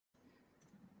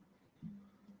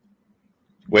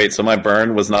Wait, so my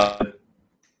burn was not.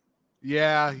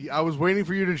 Yeah, I was waiting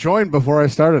for you to join before I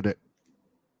started it.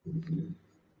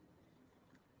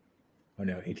 Oh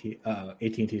no, AT&T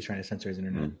is trying to censor his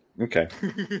internet. Okay.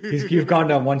 You've gone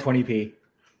to 120p.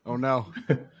 Oh no.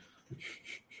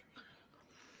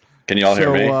 Can you all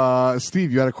hear me?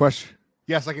 Steve, you had a question?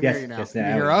 Yes, I can hear you now. Yes, can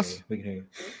you hear us? We can hear you.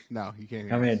 No, you can't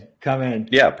hear us. Come in.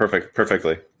 Yeah,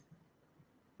 perfectly.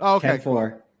 Oh, okay.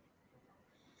 10-4.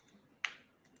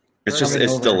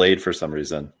 It's delayed for some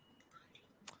reason.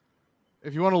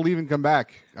 If you want to leave and come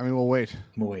back, I mean, we'll wait.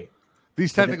 We'll wait.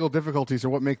 These technical difficulties are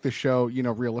what make this show,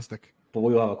 realistic. But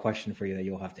we will have a question for you that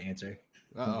you'll have to answer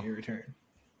when you return.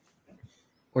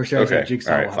 Or should I say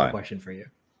Jigsaw will have a question for you.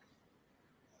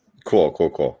 Cool.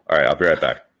 All right, I'll be right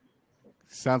back.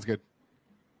 Sounds good.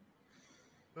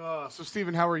 So,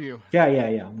 Steven, how are you? Yeah.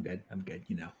 I'm good.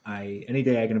 Any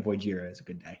day I can avoid Jira is a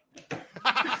good day.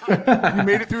 You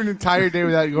made it through an entire day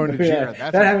without going to Jira.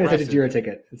 That's that having a Jira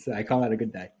ticket. I call that a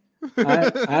good day.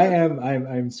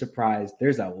 I'm surprised.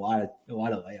 There's a lot of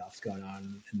layoffs going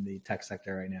on in the tech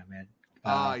sector right now, man.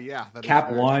 Yeah.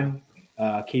 Cap One,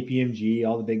 KPMG,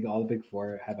 all the big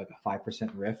four have like a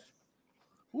 5% RIF.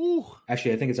 Ooh.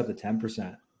 Actually, I think it's up to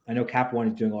 10%. I know Cap One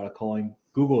is doing a lot of culling.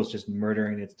 Google is just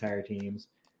murdering its entire teams.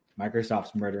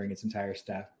 Microsoft's murdering its entire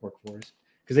staff workforce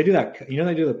because they do that. They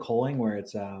do the culling where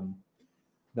it's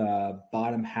the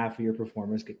bottom half of your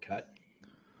performers get cut.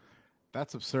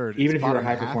 That's absurd. Even if you're a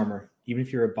high performer. Even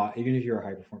if you're a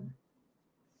high performer.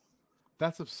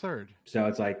 That's absurd. So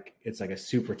it's like a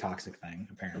super toxic thing,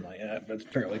 apparently. Yeah, but it's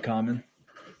fairly common.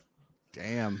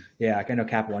 Damn. Yeah, I know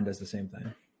Cap One does the same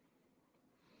thing.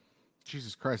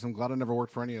 Jesus Christ, I'm glad I never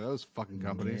worked for any of those fucking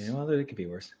companies. Yeah, well, it could be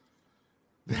worse.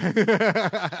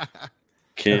 Can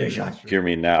you hear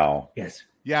me now? Yes.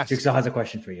 Jigsaw has a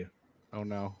question for you. Oh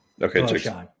no. Okay, Hello, Jigsaw.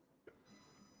 Sean.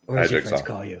 Or as your Jigsaw. friends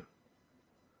call you.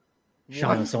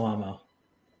 Sean Salamo.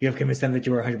 You have convinced them that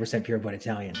you are 100% pure-blood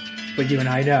Italian. But you and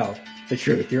I know the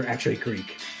truth. You're actually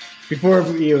Greek. Before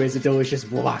you is a delicious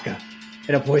blacca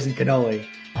and a poisoned cannoli.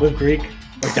 Live Greek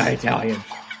or die Italian.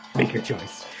 Make your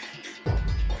choice.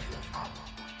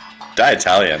 Die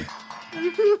Italian.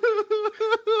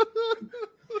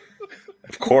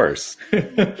 Of course.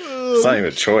 It's not even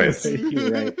a choice.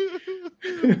 You're right.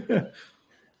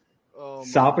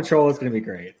 Saw Patrol is going to be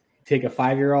great. Take a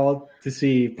 5-year-old to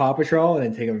see Paw Patrol and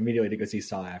then take him immediately to go see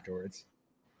Saw afterwards.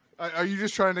 Are you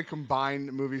just trying to combine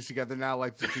movies together now,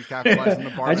 like to capitalize on the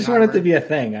Barbenheimer? I just want it to be a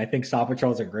thing. I think Saw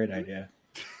Patrol is a great idea.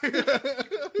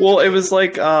 Well, it was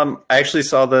like I actually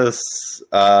saw this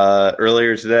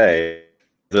earlier today.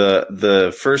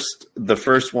 The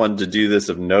first one to do this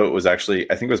of note was actually,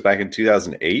 I think it was back in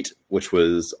 2008, which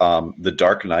was The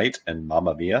Dark Knight and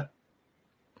Mamma Mia.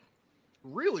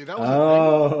 Really? That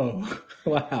was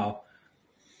wow.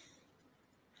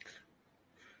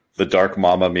 The Dark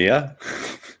Mamma Mia.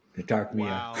 The Dark Mia.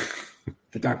 Wow.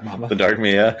 The Dark Mama. The Dark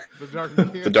Mia. The Dark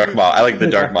Mia. The Dark Mama. I like The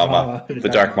Dark Mama. The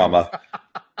Dark Mama.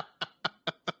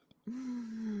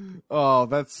 Oh,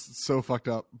 that's so fucked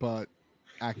up, but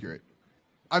accurate.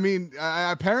 I mean,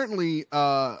 apparently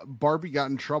Barbie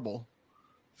got in trouble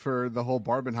for the whole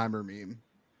Barbenheimer meme.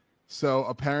 So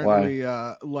apparently,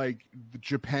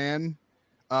 Japan,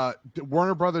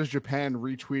 Warner Brothers Japan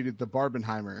retweeted the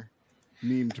Barbenheimer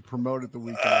meme to promote it the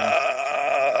weekend.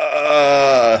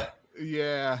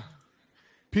 Yeah.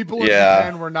 People in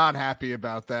Japan were not happy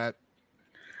about that.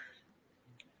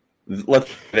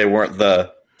 They weren't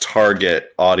the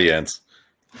target audience.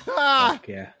 Fuck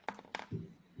yeah.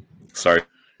 Sorry.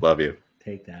 Love you.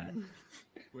 Take that.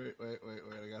 Wait.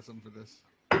 I got something for this.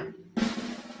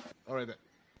 All right.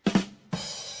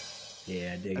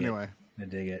 Yeah, I dig it. Anyway. I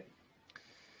dig it.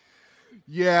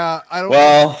 Yeah, I don't.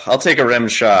 Well, I'll take a rim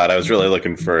shot. I was really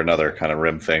looking for another kind of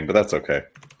rim thing, but that's okay.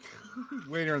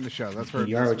 Later in the show. That's for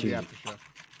the after show.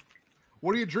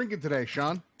 What are you drinking today,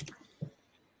 Sean?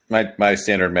 My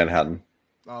standard Manhattan.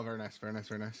 Oh, very nice, very nice,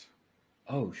 very nice.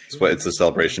 Oh, shit. It's a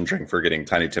celebration drink for getting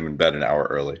Tiny Tim in bed an hour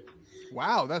early.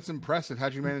 Wow, that's impressive.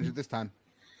 How'd you manage it this time?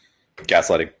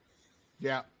 Gaslighting.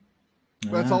 Yeah.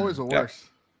 That's always the worst. Yeah.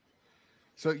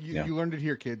 So you learned it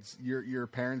here, kids. Your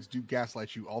parents do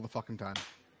gaslight you all the fucking time.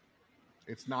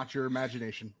 It's not your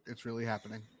imagination. It's really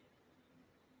happening.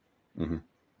 Mm-hmm.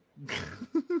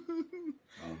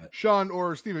 Sean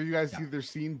or Steve, have you guys either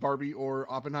seen Barbie or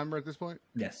Oppenheimer at this point?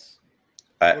 Yes.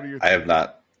 I have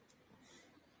not.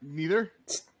 Neither?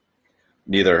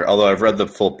 Neither, although I've read the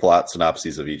full plot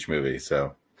synopses of each movie,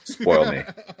 so spoil me.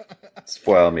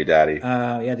 Spoil me, daddy.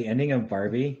 Yeah, the ending of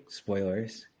Barbie,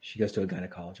 spoilers, she goes to a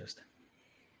gynecologist.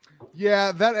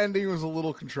 Yeah, that ending was a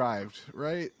little contrived,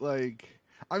 right? Like,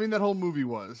 I mean, that whole movie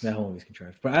was. That whole movie's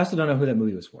contrived. But I also don't know who that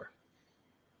movie was for.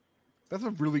 That's a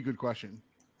really good question.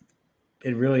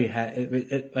 It really had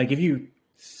it like if you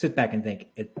sit back and think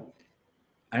it.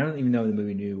 I don't even know the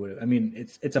movie knew what. I mean,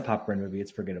 it's a popcorn movie.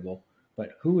 It's forgettable.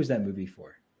 But who was that movie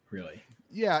for? Really?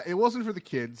 Yeah, it wasn't for the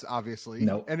kids, obviously.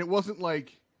 Nope. And it wasn't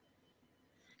like.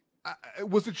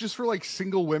 Was it just for like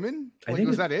single women? I Like, think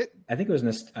was that it? I think it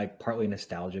was like partly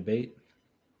nostalgia bait.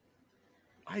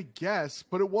 I guess,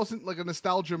 but it wasn't like a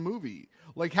nostalgia movie.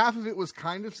 Like half of it was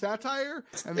kind of satire,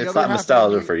 and the It's other not half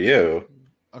nostalgia for you.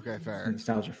 Okay, fair.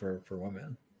 Nostalgia for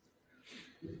women.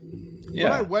 Yeah,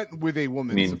 but I Yeah. went with a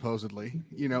woman I mean- supposedly,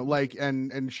 like,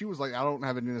 and she was like, I don't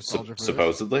have any nostalgia for this.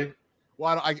 Supposedly.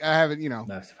 Well, I haven't, No,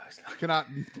 supposedly. cannot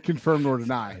confirm nor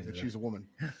deny that she's a woman.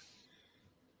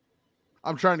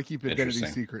 I'm trying to keep identity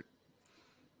Interesting. secret.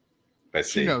 I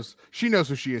see. She knows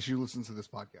who she is. She listens to this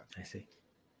podcast. I see.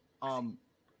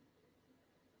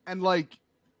 And like,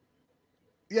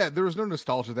 yeah, there was no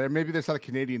nostalgia there. Maybe that's not a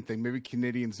Canadian thing. Maybe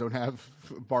Canadians don't have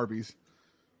Barbies.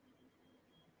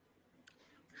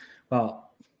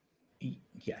 Well,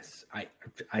 yes,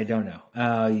 I don't know.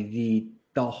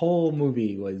 The whole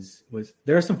movie was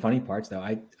there are some funny parts though.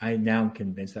 I now am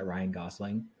convinced that Ryan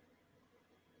Gosling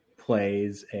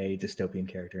plays a dystopian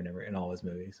character in all his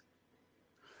movies.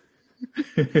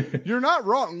 You're not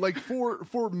wrong. Like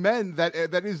for men, that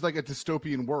is like a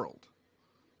dystopian world,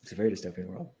 It's a very dystopian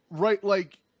world. right?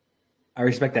 Like, I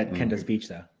respect that Ken does beach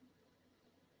though.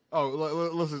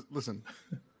 listen.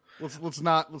 Let's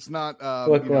not Look,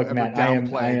 ever Matt.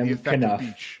 downplay I am the effect Knuff. of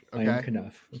beach. I Okay, am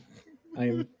Knuff. I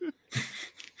am.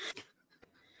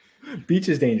 Beach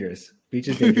is dangerous. Beach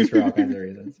is dangerous for all kinds of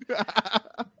reasons.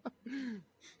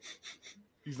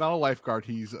 he's not a lifeguard.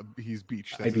 He's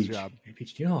beach. That's his job.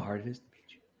 Beach. Do you know how hard it is to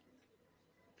beach?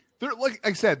 There, like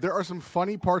I said, there are some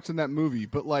funny parts in that movie,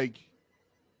 but like,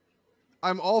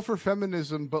 I'm all for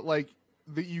feminism, but like,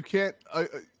 you can't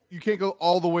go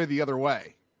all the way the other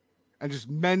way, and just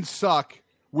men suck.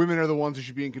 Women are the ones who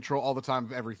should be in control all the time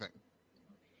of everything,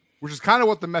 which is kind of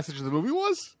what the message of the movie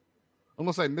was.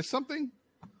 Unless I missed something,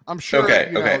 I'm sure. Okay,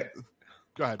 you know, okay.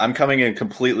 Go ahead. I'm coming in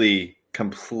completely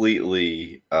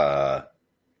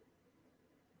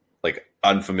like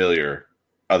unfamiliar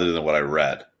other than what I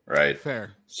read, right?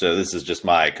 Fair. So this is just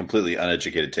my completely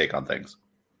uneducated take on things.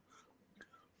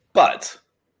 But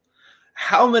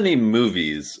how many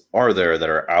movies are there that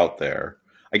are out there?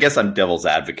 I guess I'm devil's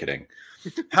advocating.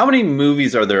 How many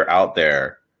movies are there out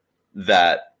there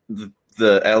that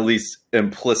the at least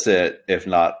implicit, if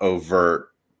not overt,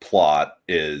 plot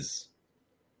is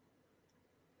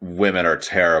women are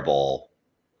terrible.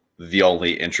 The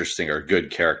only interesting or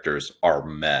good characters are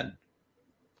men.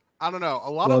 I don't know. A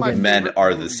lot of my Logan. Men favorite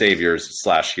are the movies- saviors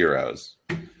 / heroes.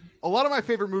 A lot of my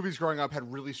favorite movies growing up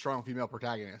had really strong female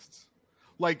protagonists.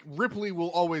 Like Ripley will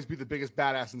always be the biggest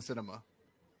badass in cinema.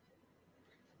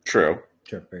 True.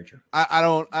 Sure, very true.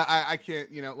 I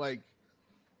can't, like,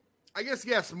 I guess,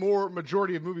 yes, more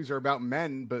majority of movies are about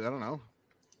men, but I don't know.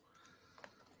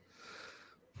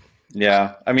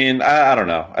 Yeah, I mean, I don't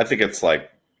know. I think it's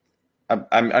like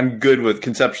I'm good with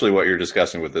conceptually what you're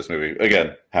discussing with this movie.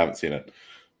 Again, haven't seen it.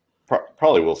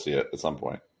 Probably will see it at some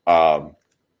point. I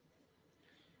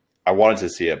wanted to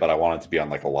see it, but I wanted to be on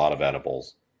like a lot of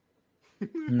edibles,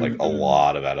 like a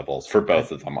lot of edibles for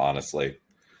both of them. Honestly,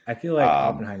 I feel like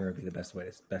Oppenheimer would be the best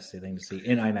thing to see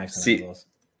in IMAX.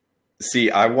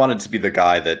 See, I wanted to be the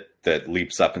guy that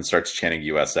leaps up and starts chanting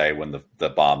USA when the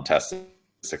bomb test is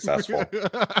successful.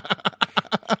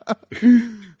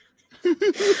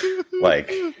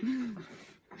 Like,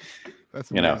 That's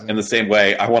you know, amazing. in the same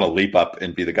way, I want to leap up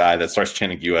and be the guy that starts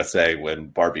chanting USA when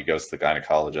Barbie goes to the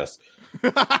gynecologist.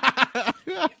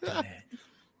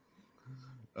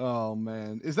 Oh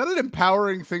man, is that an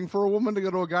empowering thing for a woman to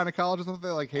go to a gynecologist? I thought they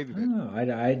like hated it. No,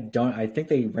 I don't. I think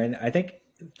they ran. I think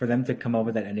for them to come up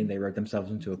with that ending, they wrote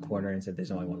themselves into a corner and said,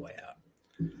 "There's only one way out."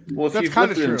 Well, if That's you've kinda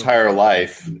lived an true. entire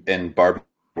life in Barbie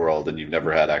world and you've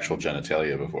never had actual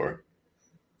genitalia before,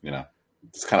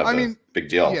 it's kind of a big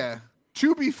deal. Yeah.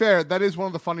 To be fair, that is one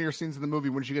of the funnier scenes in the movie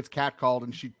when she gets catcalled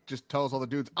and she just tells all the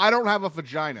dudes, "I don't have a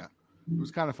vagina." It was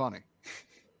kind of funny.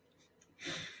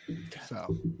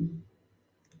 So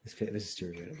This is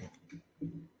too relatable.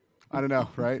 I don't know,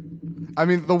 right? I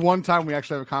mean, the one time we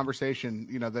actually have a conversation,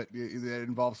 that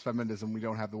involves feminism, we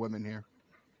don't have the women here.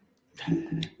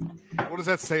 What does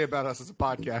that say about us as a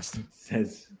podcast? It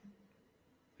says,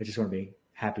 "I just want to be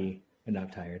happy and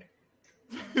not tired."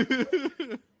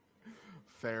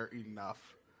 Fair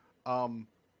enough.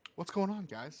 What's going on,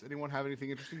 guys? Anyone have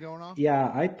anything interesting going on?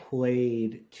 Yeah, I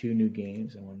played 2 new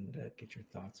games. I wanted to get your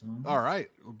thoughts on. All right,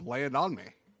 land on me.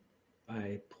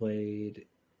 I played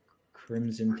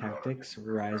Crimson Tactics,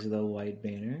 Rise of the White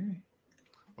Banner,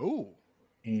 Oh,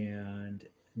 and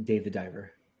Dave the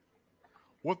Diver.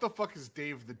 what the fuck is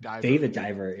Dave the Diver? Dave the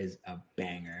Diver is a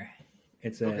banger.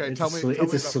 It's a Okay, it's tell a, me- sle- tell it's me a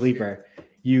about this sleeper.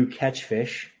 You catch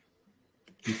fish,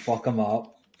 you fuck them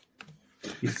up,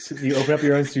 you open up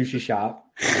your own sushi shop.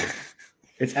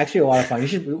 It's actually a lot of fun. You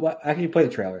should actually play the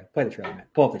trailer. Play the trailer, man.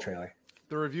 Pull up the trailer.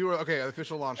 The reviewer. Okay,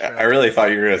 official launch. I really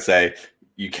thought you were gonna say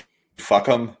you can fuck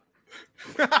them.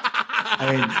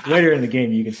 I mean, later in the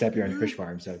game, you can set up your own fish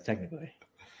farm. So technically,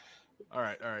 All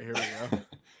right, here we go.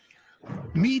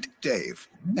 Meet Dave,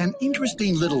 an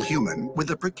interesting little human with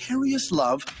a precarious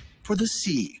love for the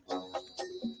sea.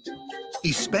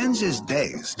 He spends his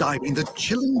days diving the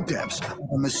chilling depths of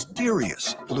a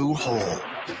mysterious blue hole.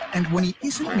 And when he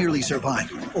isn't merely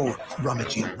surviving or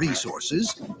rummaging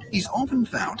resources, he's often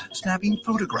found snapping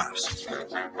photographs,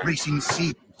 racing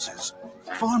sea horses,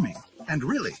 farming, and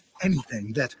really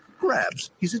anything that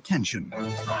grabs his attention.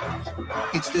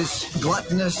 It's this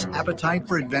gluttonous appetite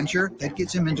for adventure that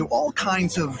gets him into all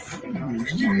kinds of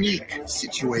unique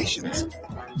situations.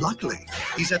 Luckily,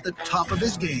 he's at the top of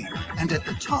his game and at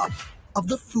the top of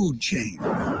the food chain.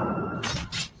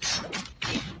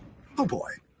 Oh boy,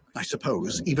 I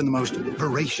suppose even the most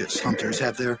voracious hunters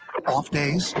have their off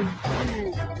days.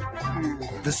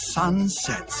 The sun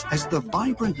sets as the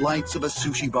vibrant lights of a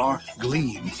sushi bar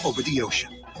gleam over the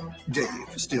ocean. Dave,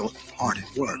 still hard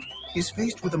at work, is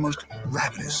faced with the most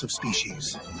ravenous of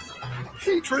species,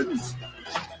 patrons.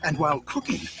 And while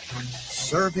cooking,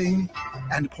 serving,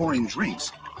 and pouring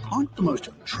drinks aren't the most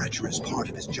treacherous part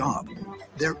of his job,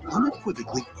 they're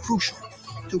unequivocally crucial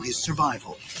to his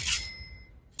survival.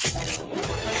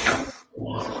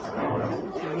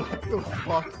 What the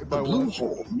fuck? Am I The Blue watching?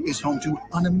 Hole is home to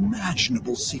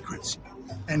unimaginable secrets.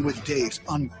 And with Dave's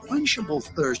unquenchable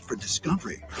thirst for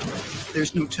discovery,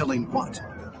 there's no telling what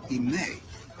he may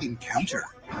encounter.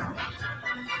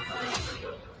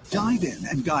 Dive in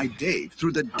and guide Dave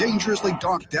through the dangerously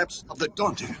dark depths of the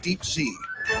daunting deep sea.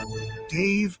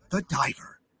 Dave the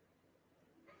Diver.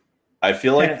 I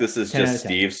feel like 10 this is 10 out just of 10.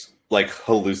 Steve's like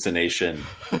hallucination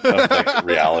of like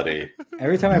reality.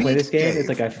 every time I play Meet this game, Dave. it's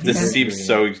like a This fever seems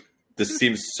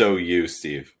dream. so you,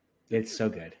 Steve. It's so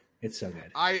good. It's so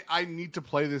good. I need to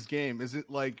play this game. Is it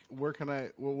like where can I?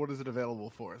 Well, what is it available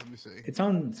for? Let me see. It's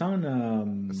on It's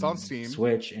on Steam.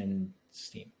 Switch, and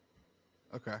Steam.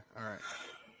 Okay, all right.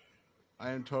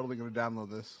 I am totally going to download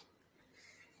this.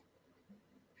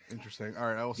 Interesting. All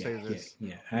right, I will save this.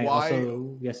 Yeah. I Why-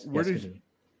 also where did- continue.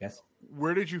 Yes.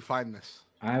 Where did you find this?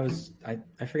 I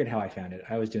forget how I found it.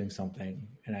 I was doing something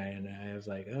and I was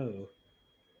like, oh,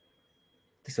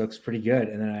 this looks pretty good.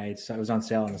 And then I saw it was on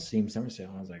sale on the Steam summer sale.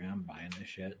 And I was like, I'm buying this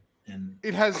shit. And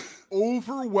It has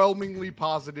overwhelmingly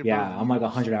positive. yeah, I'm like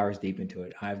reviews. 100 hours deep into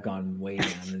it. I've gone way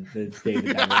down the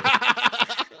David Diver.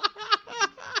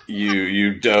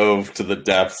 You dove to the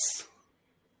depths.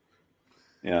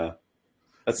 Yeah.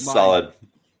 That's Mine. solid.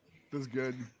 That's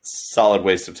good. Solid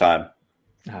waste of time.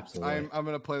 Absolutely. I'm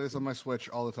going to play this on my Switch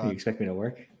all the You time. expect me to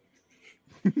work?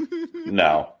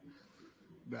 No.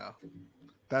 No,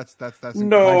 that's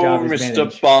No, My job is Mr.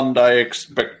 managed. Bond, I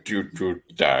expect you to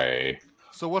die.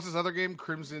 So what's this other game?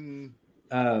 Crimson.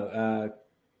 Oh,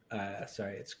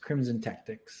 sorry. It's Crimson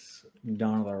Tactics,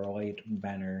 Dawn of the White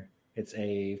Banner. It's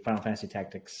a Final Fantasy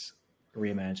Tactics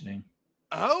reimagining.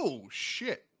 Oh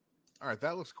shit! All right,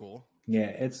 that looks cool. Yeah,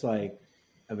 it's like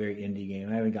a very indie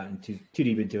game. I haven't gotten too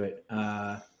deep into it.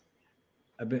 I'm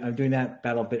doing that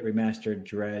Battle Bit Remastered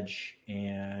Dredge,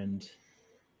 and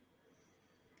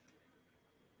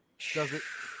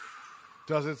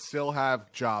Does it still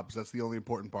have jobs? That's the only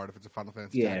important part. If it's a Final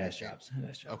Fantasy. yeah, it has Tactics game. jobs. It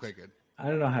has jobs. Okay, good. I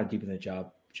don't know how deep in the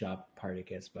job part it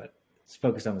gets, but it's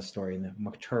focused on the story and the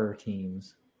mature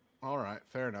teams. All right,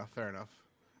 fair enough. Fair enough.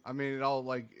 I mean, it all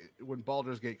like when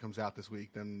Baldur's Gate comes out this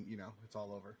week, then it's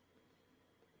all over.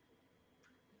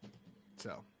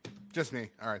 So, just me.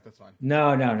 All right, that's fine. No.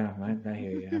 I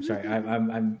hear you. I'm sorry.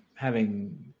 I'm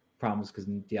having problems because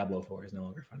Diablo 4 is no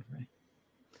longer fun for me.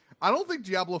 I don't think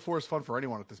Diablo 4 is fun for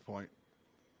anyone at this point.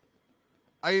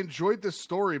 I enjoyed this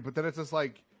story, but then it's just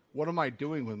like, what am I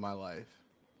doing with my life?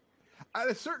 At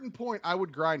a certain point, I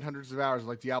would grind hundreds of hours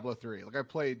like Diablo 3. Like, I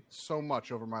played so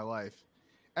much over my life.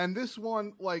 And this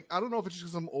one, like, I don't know if it's just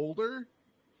because I'm older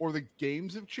or the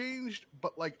games have changed,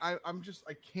 but, like, I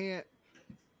can't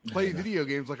play video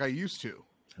games like I used to.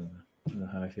 I don't know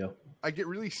how I feel. I get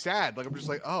really sad. Like, I'm just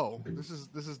like, oh, this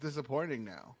is disappointing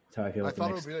now. That's how I feel. I With the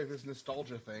thought next, it would be like this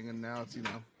nostalgia thing, and now it's,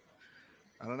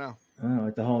 I don't know. I don't know,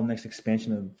 like the whole next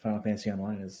expansion of Final Fantasy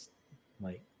Online is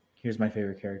like, here's my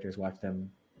favorite characters. Watch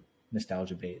them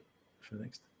nostalgia bait for the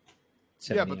next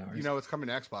Yeah, but $17. you know it's coming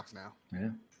to Xbox now. Yeah,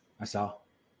 I saw.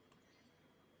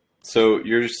 So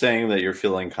you're saying that you're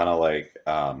feeling kind of like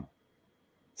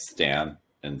Stan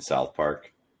in South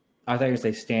Park? I thought you were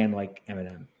going to say Stan like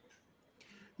Eminem.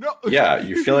 No. Yeah,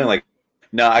 you're feeling like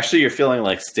no, actually, you're feeling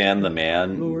like Stan the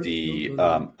Man, Lord, the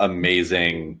Lord.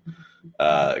 amazing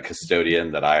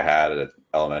custodian that I had at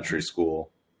elementary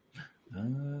school,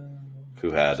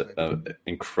 who had an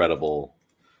incredible.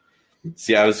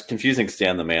 See, I was confusing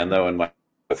Stan the Man though, and my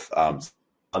with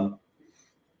son.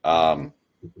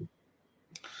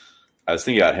 I was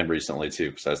thinking about him recently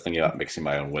too, because I was thinking about mixing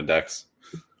my own Windex.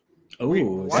 Wait,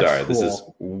 Oh, what? Sorry, this is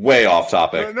way off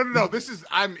topic. No. This is.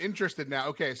 I'm interested now.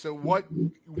 Okay, so what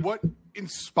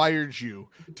inspired you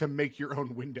to make your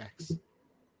own Windex?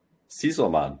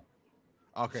 Cecilman.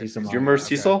 Okay, Cecil Do you remember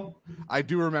Cecil? I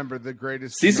do remember the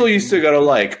greatest. Cecil used to go to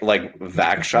like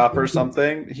Vac Shop or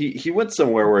something. He went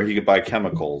somewhere where he could buy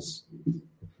chemicals,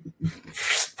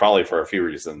 probably for a few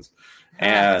reasons,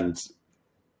 and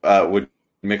would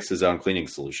mix his own cleaning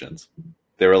solutions.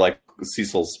 They were like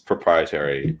Cecil's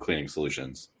proprietary cleaning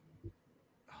solutions.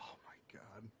 Oh my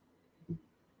god,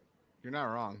 you're not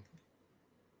wrong.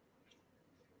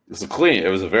 It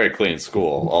was a very clean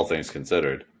school, all things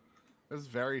considered. That's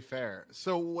very fair.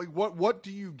 So, like, what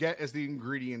do you get as the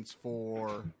ingredients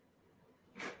for,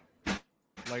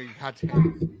 like, hot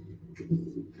damn?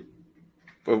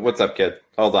 What's up, kid?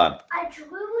 Hold on. I drew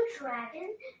a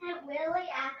dragon, and it really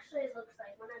actually looks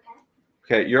like one.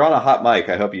 Okay, you're on a hot mic.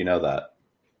 I hope you know that.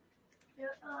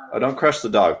 Oh, don't crush the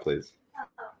dog, please. I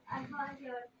thought you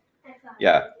were.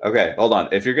 Yeah. Okay. Hold on.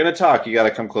 If you're gonna talk, you got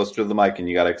to come closer to the mic and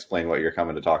you got to explain what you're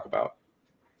coming to talk about.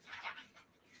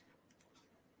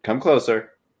 Come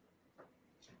closer.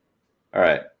 All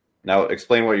right. Now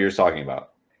explain what you're talking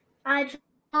about. I drew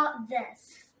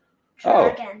this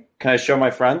Oh. dragon. Can I show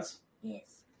my friends?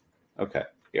 Yes. Okay.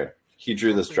 Here. He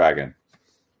drew this dragon.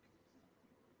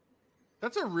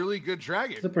 That's a really good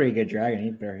dragon. It's a pretty good dragon. He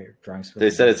better drawing skill.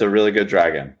 They said it's a really good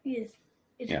dragon. Yes.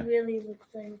 It Yeah. really looks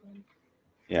like one.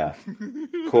 Yeah.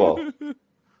 Cool.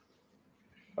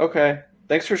 Okay.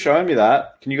 Thanks for showing me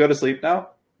that. Can you go to sleep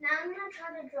now? Now I'm gonna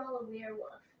try to draw a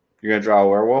werewolf. You're gonna draw a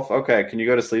werewolf? Okay. Can you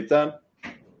go to sleep then?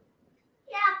 Yeah,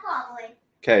 probably.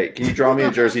 Okay. Can you draw me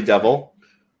a Jersey Devil?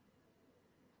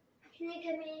 Can you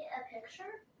give me a picture?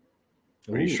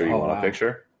 Are you sure you want a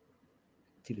picture?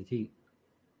 T to T.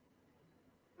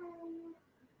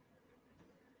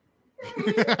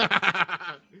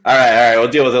 All right. We'll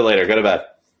deal with it later. Go to bed.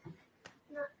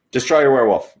 Just draw your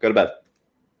werewolf. Go to bed.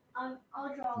 I'll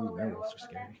draw a Ooh, werewolves werewolf. are Okay?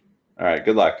 scary. All right.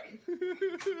 Good luck.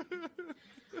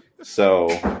 So,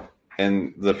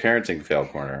 in the parenting fail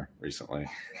corner recently,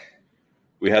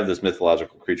 we have this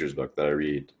mythological creatures book that I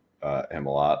read him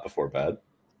a lot before bed.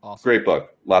 Awesome. Great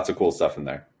book. Lots of cool stuff in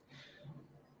there.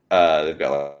 They've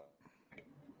got like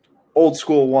old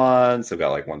school ones. They've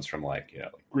got like ones from like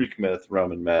Greek myth,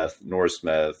 Roman myth, Norse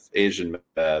myth, Asian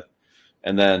myth,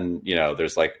 and then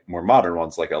there's like more modern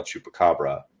ones like El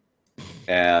Chupacabra.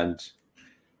 And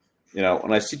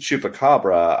when I see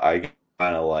Chupacabra, I get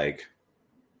kind of like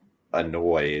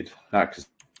annoyed, not because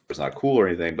it's not cool or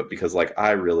anything, but because like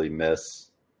I really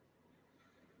miss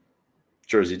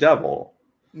Jersey Devil.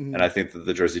 Mhm. And I think that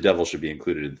the Jersey Devil should be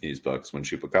included in these books when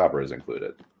Chupacabra is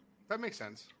included. That makes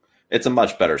sense. It's a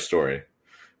much better story.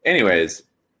 Anyways,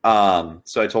 so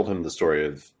I told him the story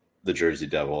of the Jersey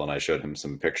Devil and I showed him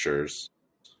some pictures.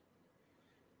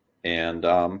 And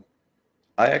I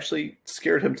actually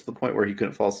scared him to the point where he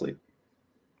couldn't fall asleep.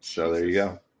 So there you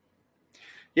go.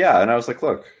 Yeah, and I was like,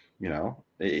 look,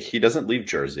 he doesn't leave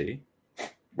Jersey.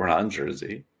 We're not in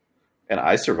Jersey. And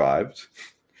I survived.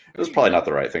 It was probably not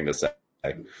the right thing to say.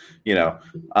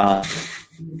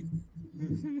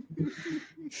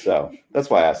 So that's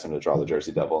why I asked him to draw the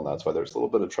Jersey Devil, and that's why there's a little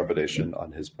bit of trepidation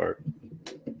on his part.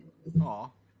 Aw.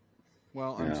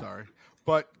 Well, I'm Yeah. sorry.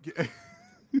 But can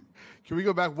we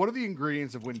go back? What are the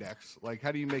ingredients of Windex? Like,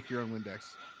 how do you make your own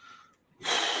Windex?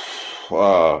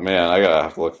 Oh man, I gotta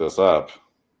have to look this up.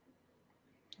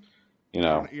 You're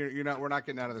not. We're not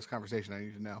getting out of this conversation. I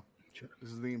need to know. Sure.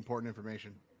 This is the important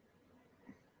information.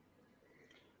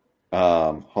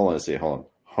 Hold on, let's see. Hold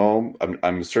on.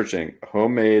 I'm searching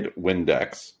homemade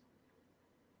Windex.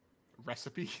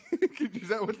 Recipe? Is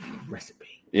that what?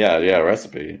 Recipe. Yeah,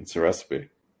 recipe. It's a recipe.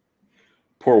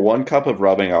 Pour 1 cup of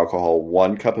rubbing alcohol,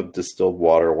 1 cup of distilled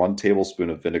water, 1 tablespoon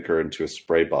of vinegar into a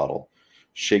spray bottle.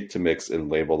 Shake to mix and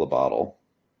label the bottle.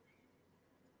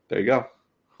 There you go.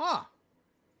 Huh.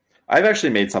 I've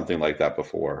actually made something like that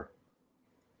before.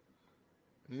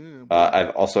 Mm,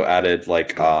 I've also added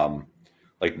like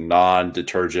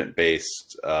non-detergent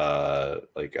based what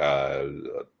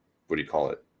do you call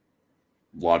it?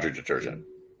 laundry detergent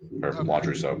or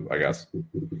laundry soap, I guess.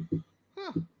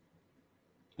 Huh.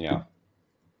 Yeah,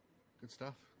 Good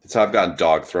stuff. that's how I've gotten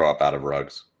dog throw up out of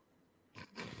rugs.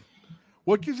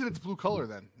 What gives it its blue color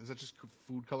then? Is that just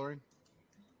food coloring?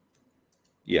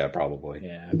 Yeah, probably.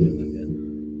 Yeah, I feel like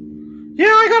that. Yeah,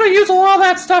 I gotta use a lot of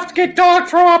that stuff to get dog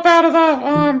throw up out of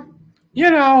the,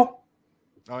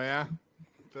 Oh yeah.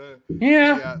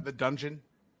 The dungeon.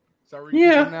 Is that where you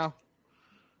Yeah. go now?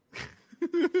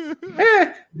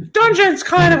 Dungeon's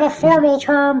kind of a formal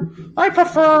term. I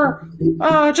prefer,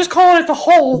 just calling it the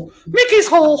hole. Mickey's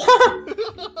hole.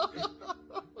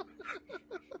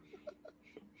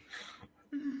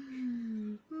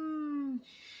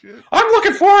 Shit. I'm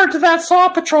looking forward to that Saw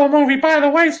Patrol movie, by the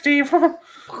way, Steve. Oh,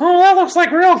 that looks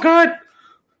like real good.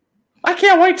 I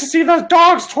can't wait to see those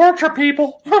dogs torture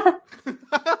people.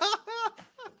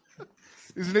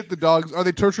 Isn't it the dogs? Are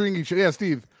they torturing each other? Yeah,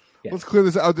 Steve. Yes. Let's clear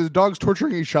this out. Are the dogs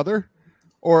torturing each other?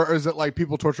 Or is it like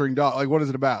people torturing dogs? Like, what is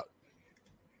it about?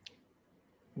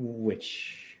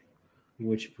 Which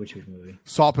movie?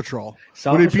 Saw Patrol.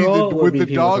 Saw Would it be Patrol the- would with be the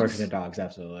people dogs? torturing the dogs,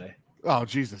 absolutely. Oh,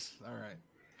 Jesus. All right.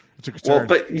 I took a Well, turn.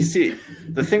 but you see,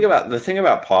 the thing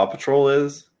about Paw Patrol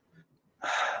is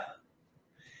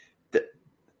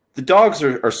the dogs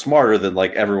are smarter than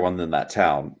like everyone in that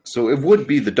town. So it would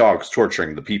be the dogs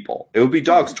torturing the people. It would be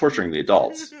dogs torturing the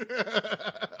adults.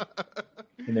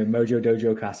 In their Mojo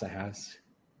Dojo Casa house.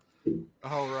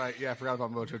 Oh, right. Yeah, I forgot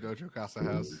about Mojo Dojo Casa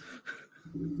House.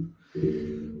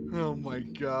 Oh, my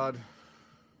God.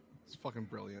 It's fucking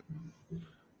brilliant.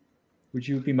 Would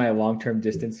you be my long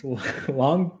distance, low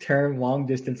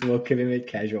commitment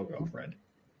casual girlfriend?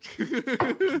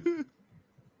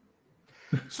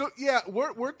 So, yeah,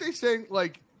 weren't they saying,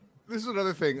 like, this is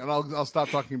another thing, and I'll stop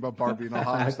talking about Barbie, and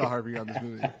I'll stop harping on this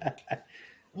movie.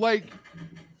 Like,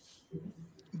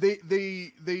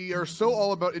 they are so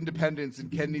all about independence,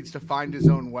 and Ken needs to find his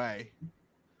own way.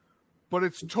 But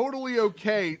it's totally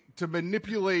okay to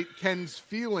manipulate Ken's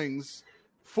feelings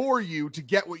for you to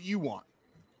get what you want.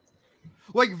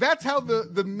 Like, that's how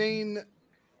the main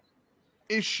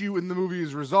issue in the movie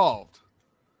is resolved.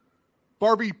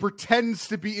 Barbie pretends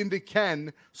to be into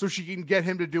Ken so she can get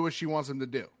him to do what she wants him to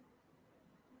do.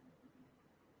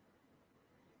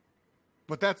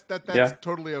 But that's Yeah.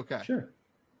 totally okay. Sure.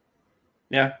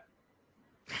 Yeah.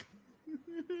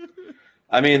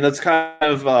 I mean, that's kind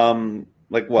of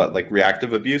like what? Like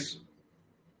reactive abuse?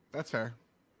 That's fair.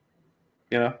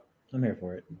 You know? I'm here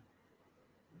for it.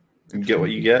 You get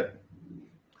what you get.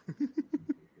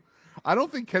 I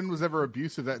don't think Ken was ever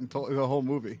abusive in the whole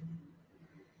movie.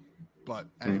 But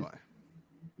anyway.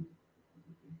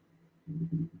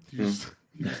 You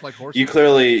just like horses. You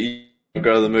clearly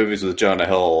go to the movies with Jonah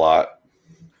Hill a lot.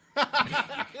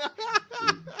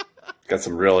 Got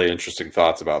some really interesting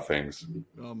thoughts about things.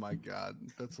 Oh my God.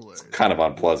 That's hilarious. Kind of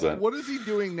unpleasant. What is he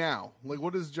doing now? Like,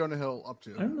 what is Jonah Hill up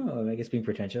I to? don't know. I guess being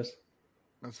pretentious.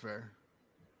 That's fair.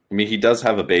 I mean, he does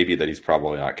have a baby that he's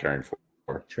probably not caring for.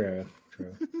 True.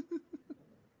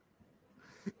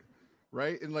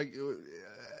 Right? And like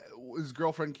his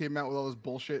girlfriend came out with all this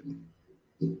bullshit.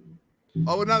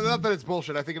 Oh, not that it's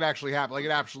bullshit. I think it actually happened. Like,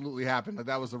 it absolutely happened.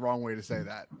 That was the wrong way to say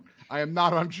that. I am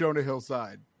not on Jonah Hill's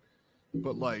side.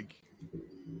 But like,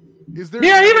 is there?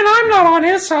 Yeah, even I'm not on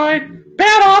his side.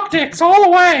 Bad optics all the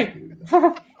way.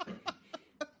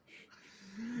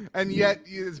 And yet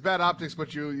it's bad optics,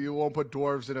 but you won't put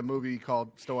dwarves in a movie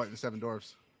called Snow White and the Seven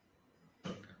Dwarfs.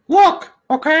 Look,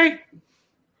 okay?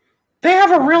 They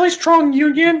have a really strong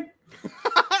union.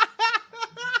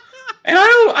 And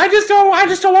I just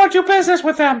don't want to do business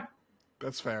with them.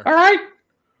 That's fair. All right?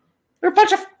 They're a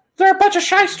bunch of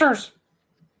shysters.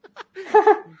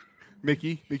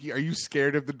 Mickey, are you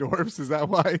scared of the dwarves? Is that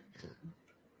why?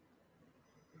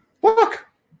 Look.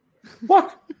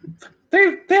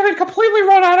 They've been completely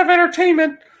run out of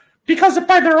entertainment because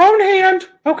by their own hand,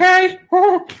 okay?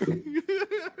 When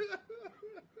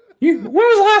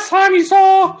was the last time you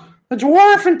saw a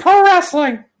dwarf in pro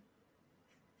wrestling?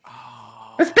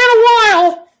 It's been a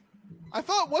while. I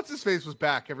thought what's-his-face was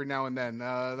back every now and then,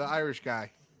 the Irish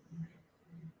guy.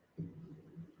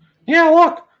 Yeah,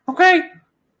 look, okay?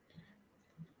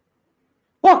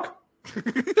 Look,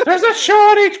 there's a show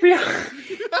on HBO.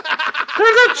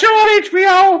 There's a show on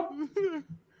HBO.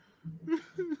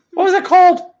 What was it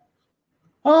called?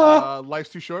 Life's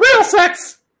Too Short? Real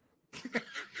Sex.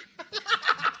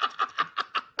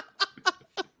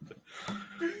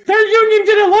 Their union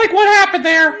didn't like what happened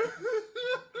there.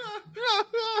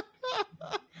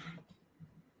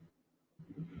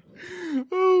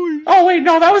 Oh wait,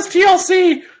 no, that was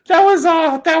TLC. That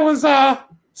was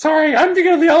sorry, I'm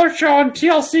thinking of the other show on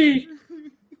TLC.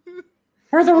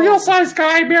 Where the real size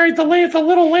guy married the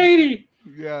little lady.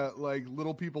 Yeah, like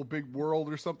Little People, Big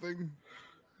World or something.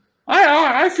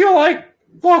 I feel like,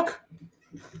 look,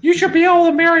 you should be able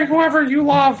to marry whoever you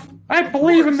love. I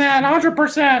believe in that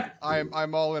 100%.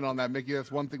 I'm all in on that, Mickey.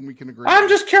 That's one thing we can agree I'm on.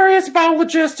 just curious about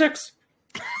logistics.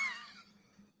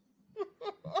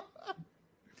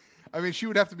 I mean, she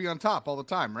would have to be on top all the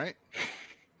time, right?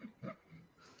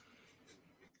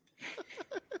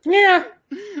 Yeah.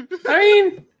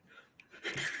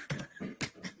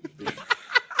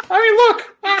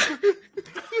 Look.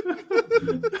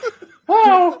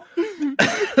 Oh.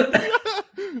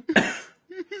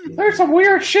 There's some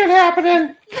weird shit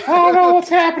happening. I don't know what's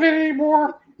happening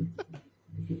anymore.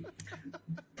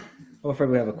 I'm afraid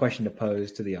we have a question to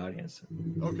pose to the audience.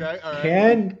 Okay, all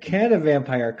right. Can a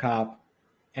vampire cop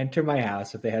enter my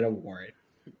house if they had a warrant?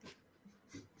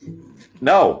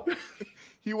 No,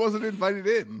 He wasn't invited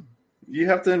in. you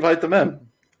have to invite them in.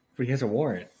 But he has a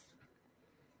warrant.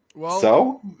 Well,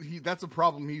 So? that's a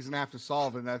problem he's going to have to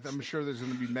solve, and I'm sure there's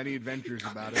going to be many adventures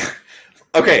about it.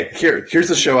 Okay, here's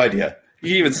the show idea. You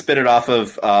can even spin it off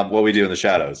of What We Do in the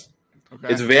Shadows. Okay.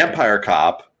 It's Vampire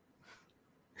Cop,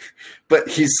 but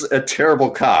he's a terrible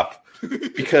cop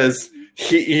because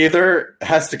he either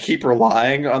has to keep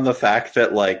relying on the fact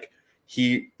that like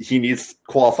he needs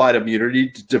qualified immunity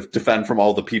to defend from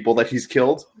all the people that he's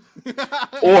killed,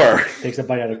 or Takes a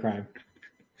bite out of crime.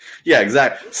 yeah,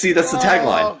 exactly. See, that's the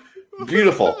tagline.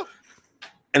 Beautiful.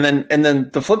 And then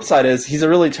the flip side is he's a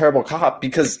really terrible cop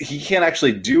because he can't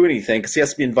actually do anything because he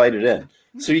has to be invited in.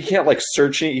 So you can't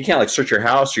search your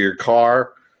house or your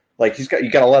car. Like you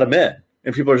got to let him in.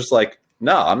 And people are just like,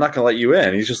 no, I'm not going to let you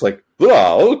in. He's just like,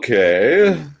 oh,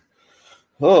 okay.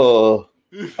 Oh,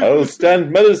 I'll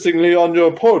stand menacingly on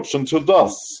your porch until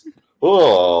dusk.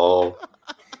 Oh.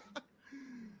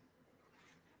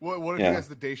 What if Yeah. he has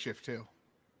the day shift, too?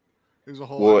 There's a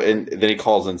whole Well, lot of- and then he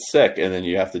calls in sick, and then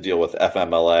you have to deal with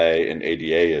FMLA and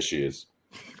ADA issues.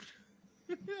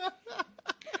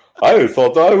 I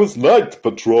thought I was night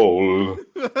patrol.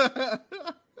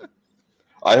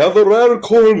 I have a rare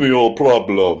corneal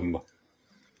problem.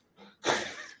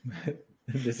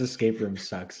 This escape room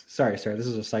sucks. Sorry, sir. This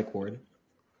is a psych ward.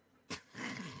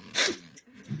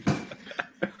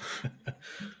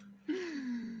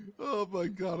 Oh my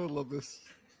god, I love this.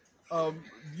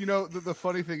 The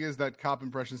funny thing is that cop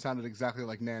impression sounded exactly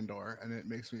like Nandor, and it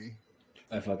makes me.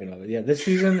 I fucking love it. Yeah, this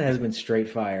season has been straight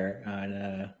fire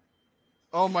on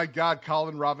Oh my god,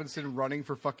 Colin Robinson running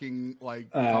for fucking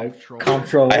control.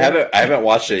 Comptroller. I haven't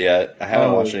watched it yet. I haven't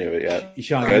Oh. watched any of it yet.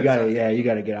 Sean, Good. you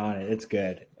gotta get on it. It's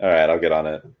good. All right, I'll get on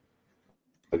it.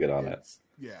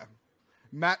 Yeah,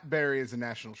 Matt Berry is a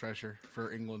national treasure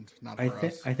for England, not for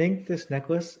us. I think this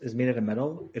necklace is made out of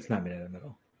metal. It's not made out of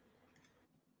metal.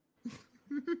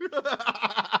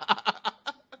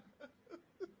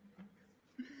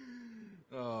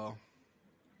 Oh,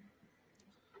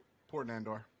 poor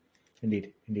Nandor.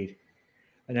 Indeed.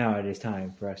 And now it is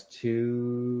time for us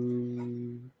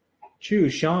to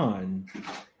choose Sean.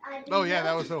 Oh, yeah,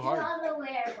 that was so hard. Draw the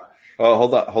werewolf. Oh,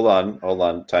 hold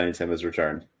on. Tiny Tim has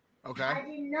returned. Okay. I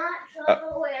did not draw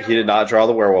the werewolf. He did not draw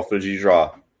the werewolf. What did you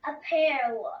draw? A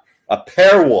pair wolf. A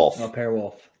pairwolf. Oh,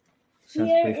 Pairwolf. Sounds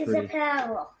Here pretty is a fruity. pair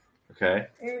wolf. Okay.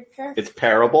 It says It's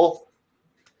parable.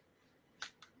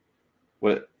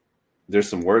 What? There's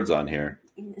some words on here.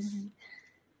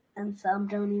 and some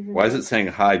don't even. Why is it saying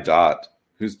hi Dot?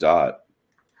 Who's Dot?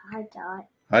 Hi, Dot.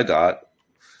 Hi Dot.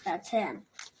 That's him.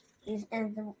 He's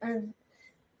in the.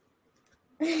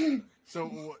 So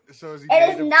is he? It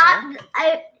is native not. born?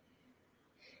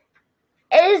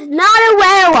 It is not a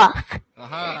werewolf.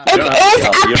 Aha. It Yeah, is yeah,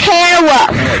 a yeah. pair wolf.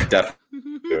 I'm like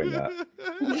definitely doing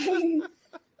that.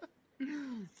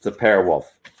 It's a pairwolf.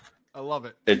 I love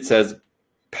it. It says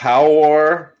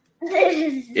power.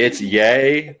 It's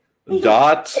yay.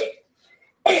 Dot.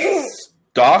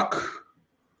 Stock.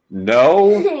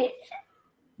 No.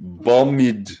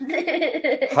 Bummed.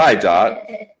 Hi Dot.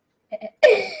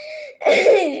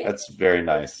 That's very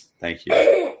nice. Thank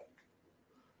you.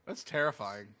 That's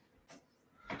terrifying.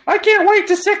 I can't wait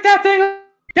to stick that thing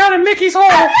down in Mickey's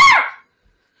hole.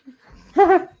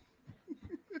 Nothing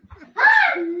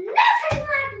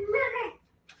like Mimi.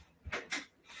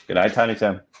 Good night, Tiny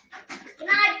Tim. Good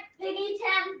night, Piggy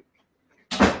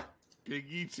Tim.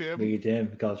 Biggie Tim. Biggie Tim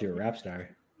calls you a rap star.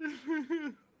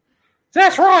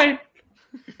 That's right.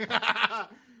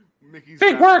 Mickey's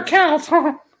Big rap word star.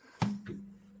 counts.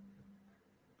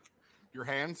 Your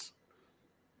hands?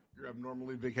 Your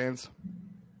abnormally big hands?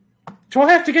 Do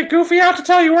I have to get Goofy out to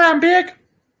tell you where I'm big?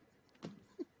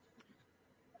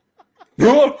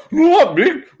 Not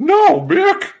big. No,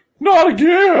 Mick. Not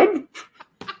again.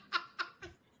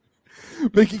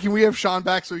 Mickey, can we have Sean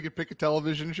back so we can pick a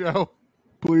television show,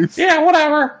 please? Yeah,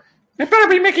 whatever. It better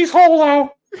be Mickey's Hole,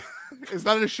 though. Is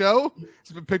that a show?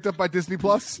 It's been picked up by Disney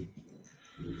Plus.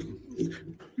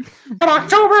 On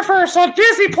October 1st on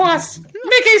Disney Plus,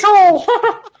 Mickey's Hole.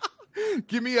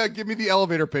 Give me the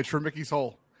elevator pitch for Mickey's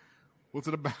Hole. What's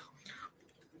it about?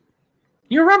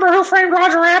 You remember Who Framed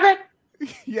Roger Rabbit?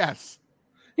 Yes.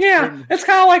 Yeah, it's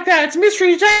kind of like that. It's a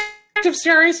mystery detective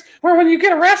series where when you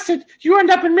get arrested, you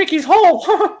end up in Mickey's Hole.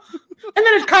 And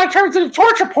then it kind of turns into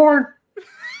torture porn.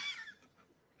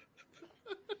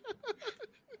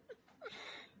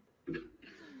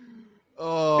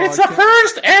 Oh, It's the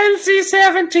first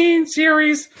NC-17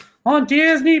 series on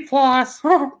Disney Plus.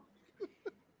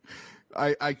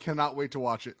 I cannot wait to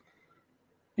watch it.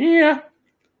 Yeah.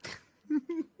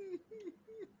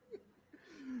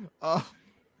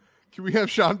 Can we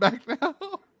have Sean back now?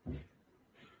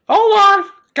 Hold on.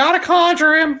 Gotta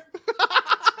conjure him.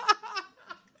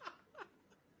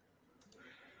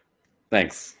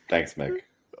 Thanks, Mick.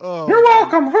 Oh, You're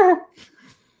welcome.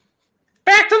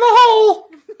 Back to the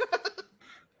hole.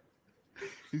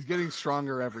 he's getting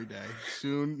stronger every day.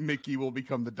 Soon, Mickey will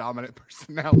become the dominant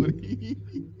personality.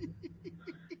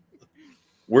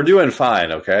 We're doing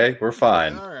fine, okay? We're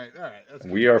fine. All right. That's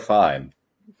We are fine.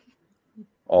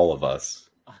 All of us.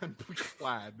 I'm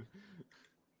glad.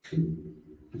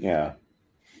 Yeah.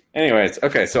 Anyways,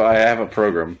 okay, so I have a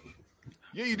program.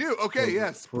 Yeah, you do. Okay,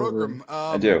 yes, program.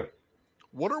 I do.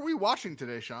 What are we watching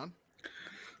today, Sean?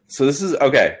 So this is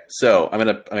okay. So I'm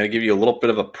gonna give you a little bit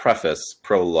of a preface my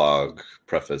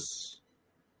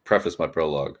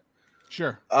prologue.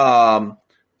 Sure.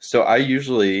 So I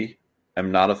usually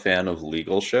am not a fan of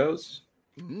legal shows,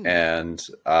 and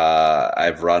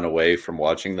I've run away from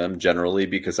watching them generally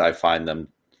because I find them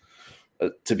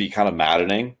to be kind of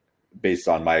maddening based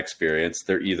on my experience.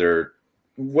 They're either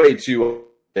way too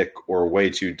thick or way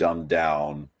too dumbed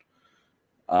down.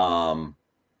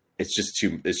 It's just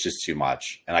too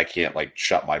much, and I can't like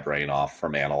shut my brain off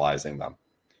from analyzing them.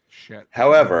 Shit.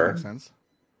 However, Makes sense.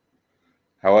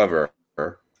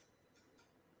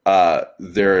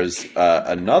 There's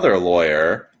another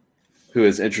lawyer who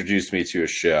has introduced me to a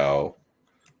show.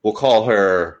 We'll call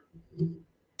her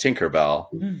Tinkerbell.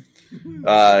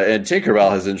 And Tinkerbell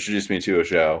has introduced me to a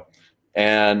show.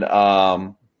 And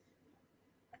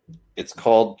it's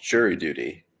called Jury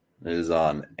Duty. It is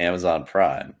on Amazon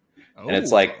Prime. And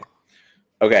it's like,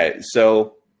 okay,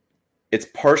 so it's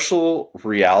partial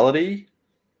reality,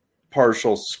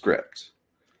 partial script.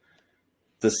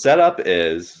 The setup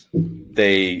is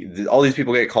all these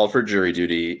people get called for jury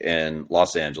duty in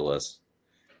Los Angeles,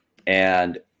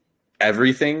 and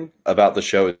everything about the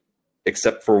show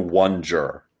except for one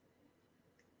juror.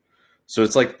 So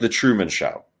it's like the Truman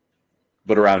Show,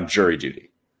 but around jury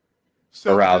duty.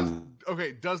 So around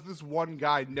does this one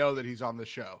guy know that he's on the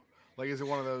show? Like, is it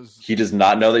one of those? He does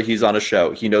not know that he's on a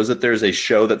show. He knows that there's a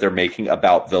show that they're making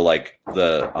about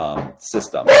the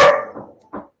system.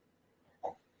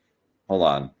 Hold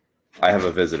on. I have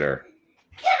a visitor.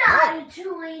 Can I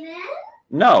join in?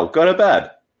 No, go to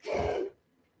bed.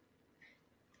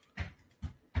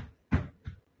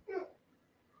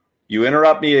 You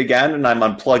interrupt me again, and I'm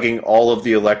unplugging all of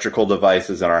the electrical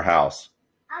devices in our house.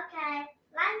 Okay,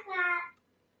 like that.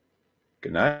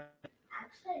 Good night.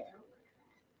 Actually, I don't.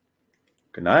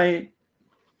 Good night.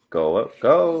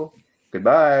 Go.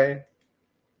 Goodbye.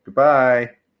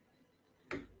 Goodbye.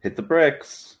 Hit the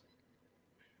bricks.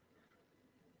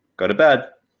 Go to bed.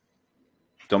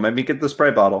 Don't make me get the spray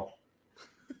bottle.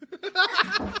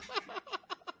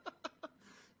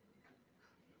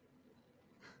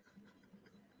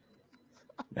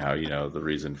 Now you know the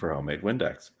reason for homemade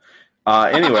Windex.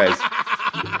 Anyways.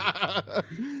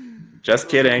 Just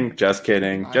kidding.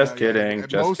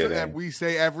 We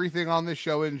say everything on the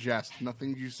show in jest.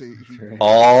 Nothing you say.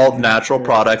 All natural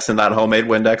products in that homemade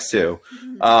Windex too.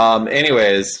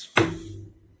 Anyways.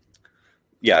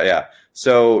 Yeah.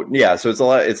 So it's a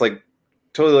lot. It's like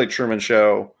totally like Truman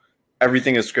Show.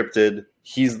 Everything is scripted.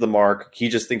 He's the mark. He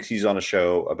just thinks he's on a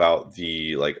show about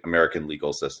the like American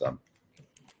legal system,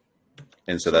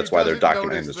 and so that's why they're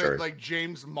documenting the story. Like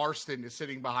James Marsden is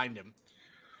sitting behind him.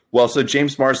 Well, so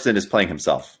James Marsden is playing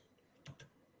himself.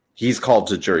 He's called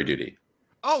to jury duty.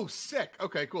 Oh, sick.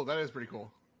 Okay, cool. That is pretty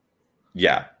cool.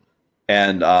 Yeah,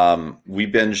 and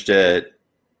we binged it.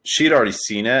 She'd already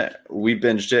seen it. We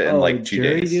binged it in like 2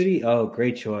 Jury days. Duty? Oh,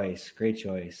 great choice.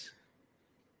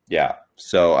 Yeah.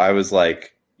 So I was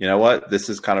like, you know what? This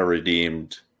has kind of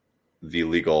redeemed the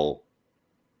legal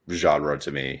genre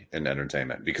to me in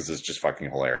entertainment because it's just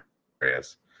fucking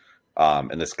hilarious.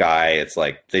 And this guy, it's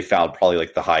like they found probably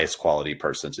like the highest quality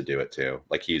person to do it too.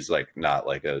 Like he's like not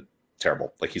like a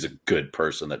terrible. Like he's a good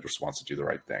person that just wants to do the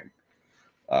right thing,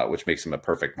 which makes him a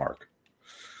perfect Mark.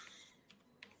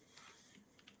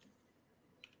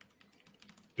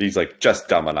 But he's like just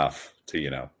dumb enough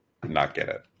to, not get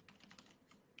it.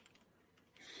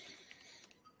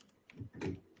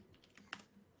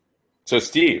 So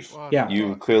Steve, Yeah.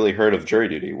 you clearly heard of Jury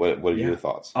Duty. What are your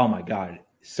thoughts? Oh my god,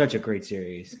 such a great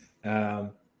series. It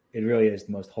really is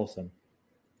the most wholesome.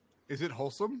 Is it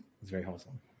wholesome? It's very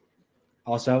wholesome.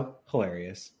 Also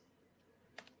hilarious.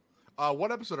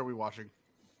 What episode are we watching?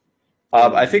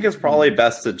 I think it's probably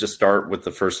best to just start with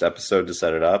the first episode to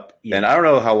set it up. Yeah. And I don't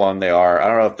know how long they are. I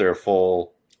don't know if they're a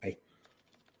full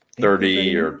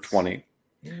 30 or minutes. 20.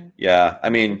 Yeah. Yeah, I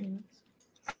mean,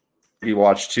 we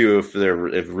watch 2 if they're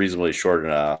reasonably short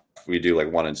enough. We do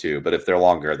like 1 and 2, but if they're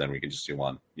longer, then we can just do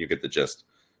 1. You get the gist.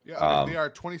 Yeah, they are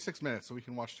 26 minutes, so we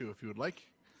can watch 2 if you would like.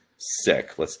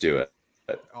 Sick. Let's do it.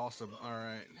 Awesome. All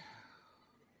right.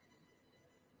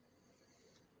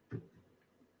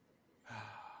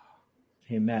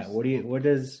 Hey Matt, what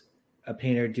does a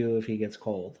painter do if he gets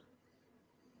cold?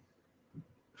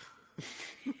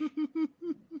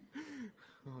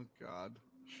 Oh God.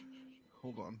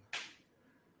 Hold on.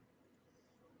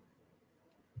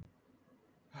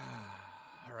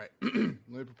 All right. Let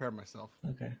me prepare myself.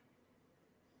 Okay.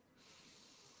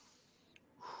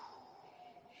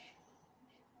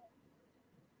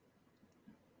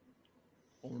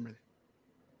 Hold on a minute.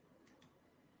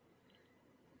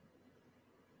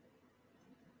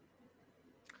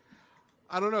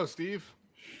 I don't know, Steve.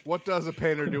 What does a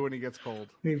painter do when he gets cold?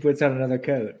 He puts on another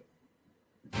coat.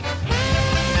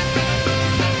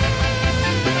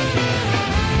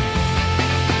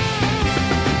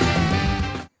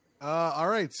 All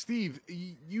right, Steve,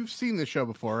 you've seen this show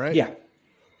before, right? Yeah.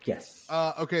 Yes.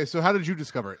 Okay, so how did you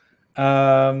discover it?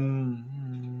 My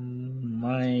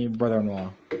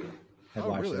brother-in-law had Oh,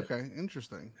 watched really? it. Okay,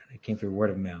 interesting. It came through word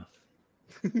of mouth.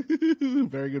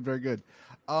 Very good, very good.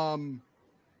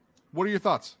 What are your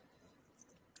thoughts?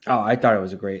 Oh, I thought it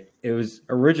was it was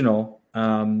original.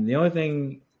 The only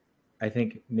thing I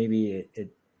think maybe it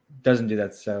doesn't do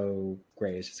that so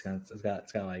great. It's just it's got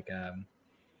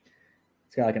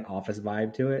like an Office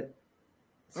vibe to it.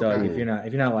 So Okay. if you're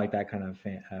not like that kind of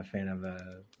fan of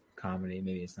a comedy,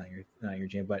 maybe it's not your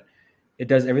jam. But it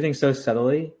does everything so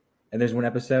subtly. And there's one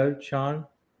episode, Sean,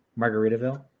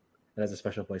 Margaritaville, that has a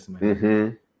special place in my heart.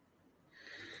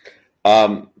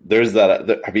 Mm-hmm. There's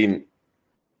that. I mean,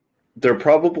 there are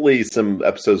probably some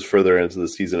episodes further into the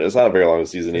season. It's not a very long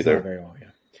season It's either. not very long, yeah.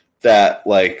 That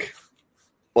like,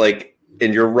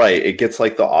 and you're right. It gets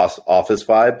like the Office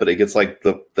vibe, but it gets like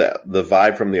the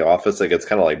vibe from the Office that gets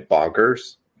kind of like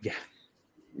bonkers. Yeah.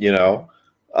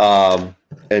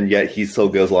 And yet he still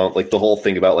goes along. Like the whole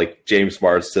thing about like James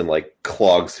Marsden like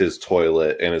clogs his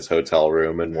toilet in his hotel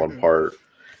room in one part,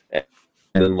 and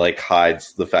then like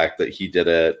hides the fact that he did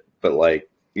it, but like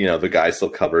the guy still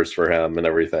covers for him and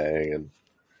everything. And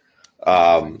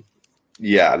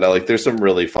like there's some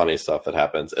really funny stuff that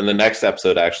happens. And the next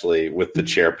episode actually with the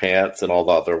chair pants and all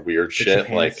the other weird shit,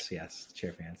 like yes,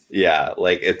 chair pants. yeah,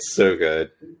 like it's so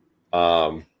good.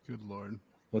 Good Lord.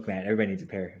 Look, man, everybody needs a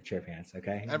pair of chair pants.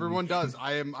 Okay, Everyone does.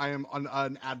 I am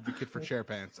an advocate for chair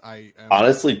pants. I am,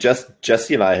 Honestly,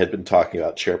 Jesse and I had been talking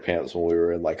about chair pants when we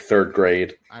were in like 3rd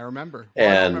grade. I remember. Well, I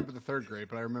And- don't remember the 3rd grade,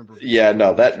 but I remember. Yeah,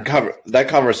 no, that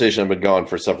conversation had been going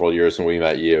for several years when we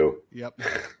met you. Yep.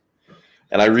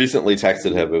 And I recently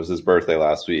texted him. It was his birthday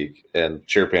last week, and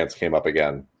chair pants came up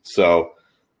again. So,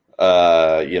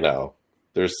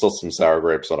 there's still some sour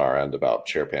grapes on our end about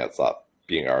chair pants not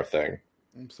being our thing.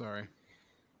 I'm sorry.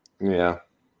 Yeah.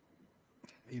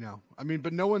 I mean,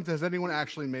 but no one has anyone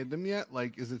actually made them yet.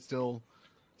 Like, is it still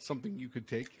something you could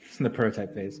take? it's in the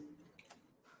prototype phase.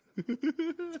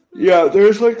 Yeah,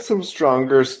 there's like some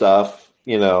stronger stuff,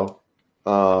 Fair.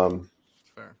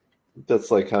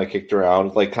 that's like kind of kicked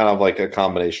around, like kind of like a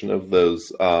combination of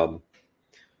those,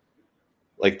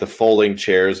 like the folding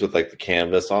chairs with like the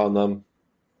canvas on them.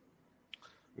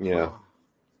 Yeah.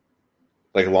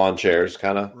 Like lawn chairs,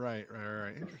 kind of. Right.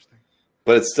 Interesting.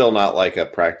 But it's still not like a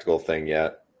practical thing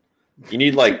yet. You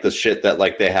need like the shit that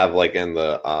like they have like in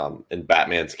the in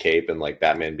Batman's cape and like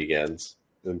Batman Begins.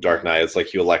 In Dark Knight, it's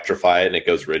like you electrify it and it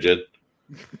goes rigid.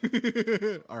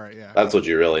 All right. Yeah. That's what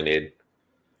you really need.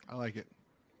 I like it.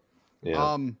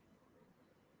 Yeah.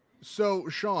 So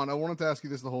Sean, I wanted to ask you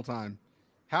this the whole time.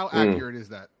 How accurate is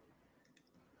that?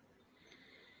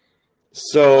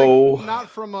 So Like, not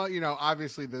from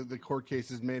obviously the court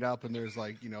case is made up and there's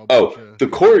like a bunch oh, of... the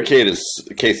court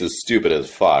case is stupid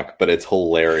as fuck, but it's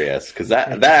hilarious because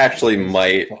that actually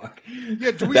might Fuck.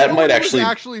 Yeah, do we that know might what he was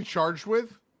actually charged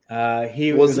with? He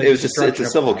It was like just it's destruction a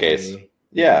of civil property. case.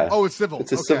 Yeah. Oh, it's civil.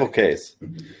 It's a Okay. civil case.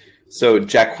 So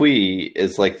Jacques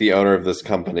is like the owner of this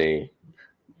company,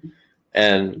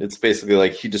 and it's basically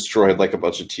like he destroyed like a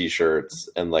bunch of T-shirts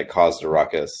and like caused a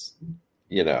ruckus,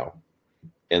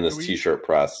 in this T-shirt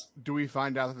press. Do we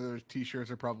find out that those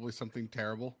T-shirts are probably something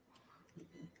terrible?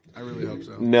 I really hope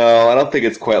so. No, I don't think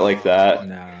it's quite like that.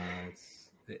 No,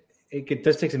 it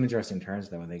does take some interesting turns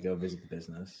though when they go visit the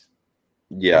business.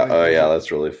 Yeah. Oh, yeah. That's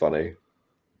really funny.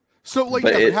 So, like,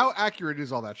 But but how accurate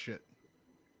is all that shit?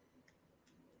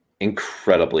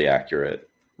 Incredibly accurate.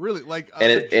 Really, like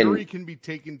And a jury can be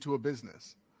taken to a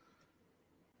business.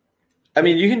 I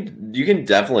mean, you can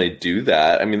definitely do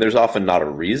that. I mean, there's often not a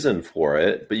reason for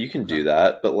it, but you can do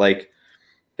that. But like,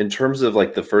 in terms of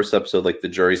like the first episode, like the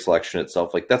jury selection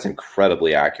itself, like that's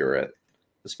incredibly accurate,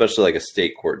 especially like a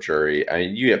state court jury. I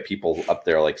mean, you get people up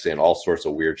there like saying all sorts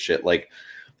of weird shit. Like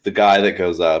the guy that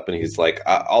goes up and he's like,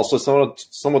 also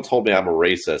someone told me I'm a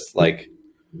racist. Like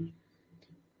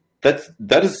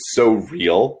that is so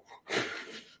real.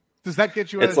 Does that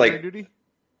get you out It's of like- jury duty?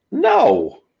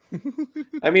 No.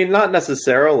 I mean, not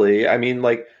necessarily. I mean,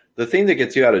 like the thing that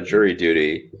gets you out of jury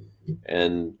duty,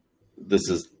 and this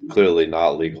is clearly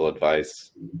not legal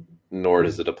advice, nor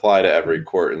does it apply to every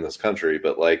court in this country.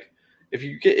 But like, if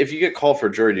you get called for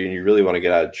jury duty and you really want to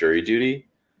get out of jury duty,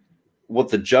 what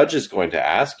the judge is going to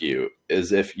ask you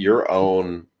is if your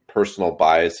own personal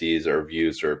biases or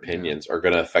views or opinions are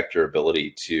going to affect your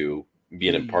ability to be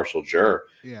an impartial juror.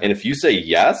 Yeah. And if you say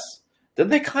yes, then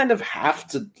they kind of have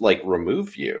to like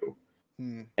remove you.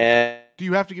 And Do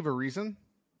you have to give a reason?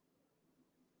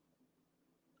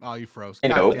 Oh, you froze. you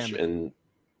God know, damn it. and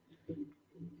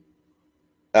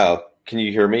oh, can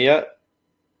you hear me yet?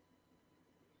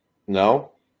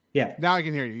 No. Yeah. Now I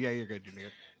can hear you. Yeah, you're good. You're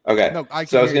good. Okay. No, I can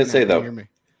So I was hear going you to say now. Can you though. hear me?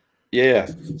 Yeah.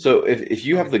 So if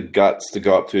you have the guts to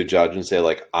go up to a judge and say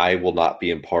like, I will not be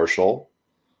impartial,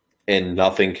 and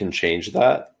nothing can change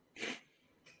that,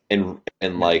 and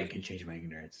Nothing like, can change my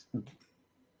ignorance.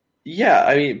 yeah,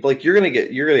 I mean, like you're gonna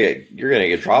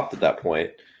get dropped at that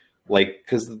point, like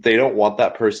because they don't want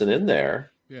that person in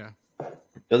there. Yeah. At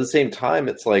the same time,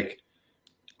 it's like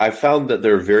I found that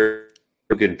they're very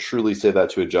who can truly say that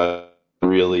to a judge,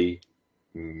 really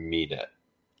mean it,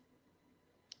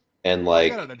 and I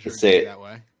like got out of jury say duty that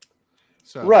way.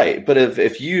 So right. But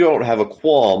if you don't have a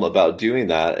qualm about doing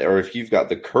that, or if you've got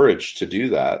the courage to do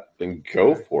that, then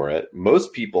go for it.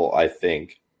 Most people, I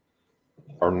think,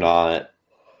 are not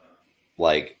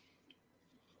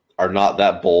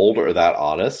that bold or that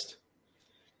honest.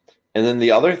 And then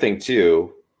the other thing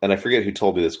too, and I forget who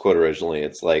told me this quote originally,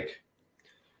 it's like,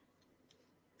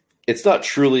 it's not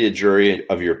truly a jury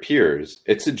of your peers.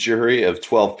 It's a jury of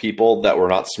 12 people that were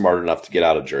not smart enough to get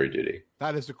out of jury duty.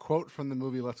 that is a quote from the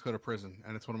movie Let's Go to Prison,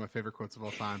 and it's one of my favorite quotes of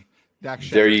all time. Dax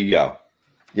There Shepard. you go.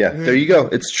 Yeah, there you go.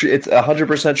 It's true. It's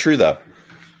 100% true though,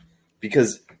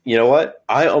 because you know what?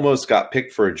 I almost got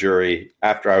picked for a jury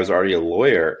after I was already a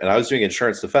lawyer, and I was doing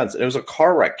insurance defense, and it was a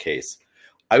car wreck case.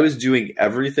 I was doing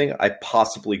everything I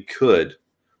possibly could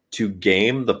to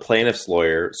game the plaintiff's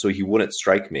lawyer so he wouldn't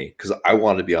strike me because I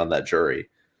wanted to be on that jury,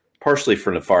 partially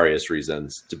for nefarious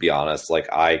reasons, to be honest.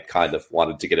 Like I kind of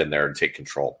wanted to get in there and take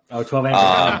control. Oh, 12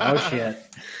 answers. Oh, shit.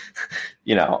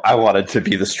 You know, I wanted to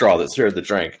be the straw that stirred the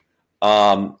drink.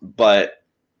 But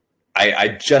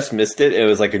I just missed it. It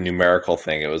was like a numerical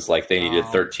thing. It was like they needed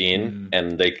 13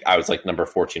 and I was like number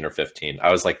 14 or 15.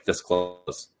 I was like this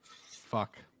close.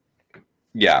 Fuck.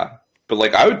 Yeah. But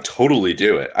like I would totally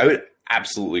do it. I would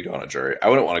absolutely go on a jury. I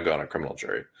wouldn't want to go on a criminal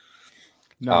jury.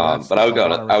 No, but I would go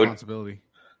on on I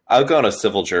would go on a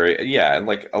civil jury. Yeah, and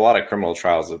like a lot of criminal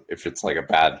trials, if it's like a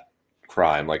bad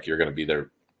crime, like you're going to be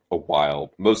there a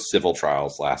while. Most civil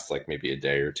trials last like maybe a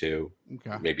day or two,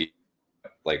 Okay. maybe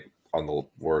like on the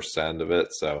worst end of it.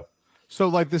 So So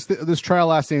like this trial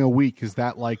lasting a week, is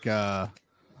that like just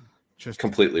it's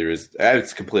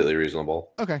completely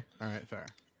reasonable. okay? All right, fair.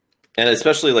 And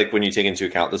especially like when you take into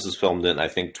account this was filmed in I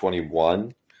think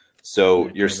 21, so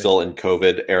you're still in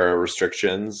COVID era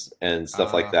restrictions and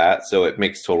stuff like that. So it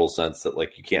makes total sense that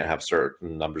like you can't have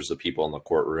certain numbers of people in the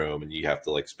courtroom, and you have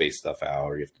to like space stuff out,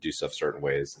 or you have to do stuff certain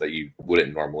ways that you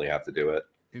wouldn't normally have to do it.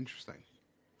 Interesting.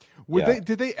 Yeah.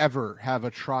 Did they ever have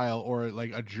a trial or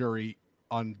like a jury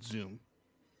on Zoom?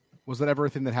 Was that ever a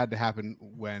thing that had to happen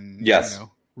when? Yes.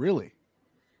 Really?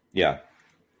 Yeah,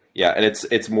 and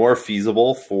it's more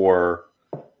feasible for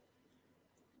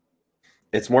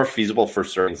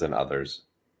certain things than others,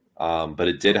 but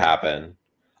it did happen.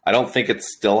 I don't think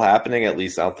it's still happening. At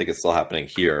least I don't think it's still happening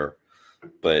here,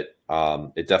 but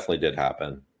it definitely did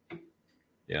happen.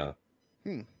 Yeah.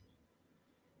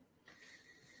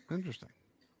 Interesting.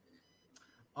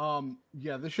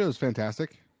 Yeah, this show is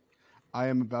fantastic. I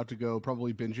am about to go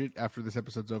probably binge it after this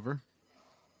episode's over.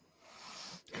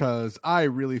 Because I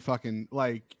really fucking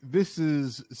this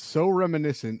is so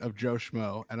reminiscent of Joe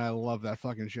Schmo, and I love that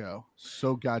fucking show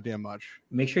so goddamn much.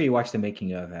 Make sure you watch the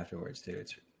making of afterwards too.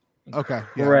 It's Okay,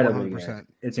 incredibly 100%. good.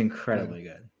 It's incredibly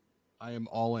good. I am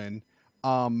all in.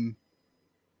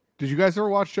 Did you guys ever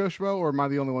watch Joe Schmo, or am I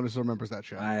the only one who still remembers that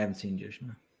show? I haven't seen Joe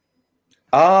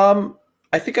Schmo.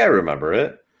 I think I remember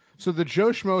it. So the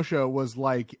Joe Schmo show was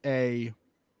like a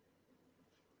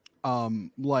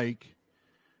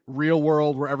real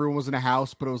world where everyone was in a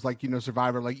house, but it was like,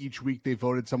 Survivor. Like each week they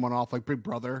voted someone off, like Big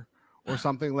Brother or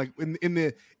something. Like in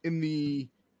the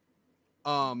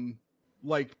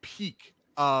like peak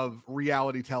of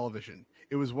reality television,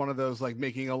 it was one of those like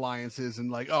making alliances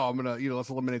and like, oh, I'm gonna let's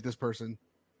eliminate this person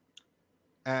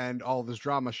and all this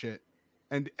drama shit.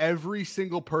 And every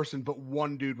single person but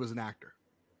one dude was an actor.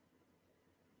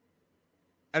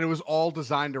 And it was all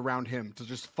designed around him to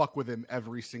just fuck with him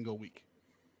every single week.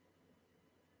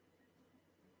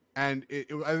 And I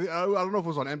don't know if it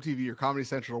was on MTV or Comedy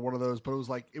Central or one of those, but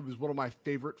it was one of my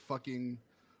favorite fucking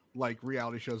like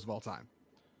reality shows of all time.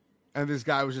 And this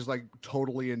guy was just like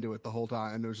totally into it the whole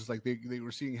time. And it was just like they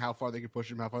were seeing how far they could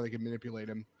push him, how far they could manipulate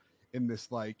him in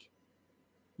this like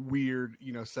weird,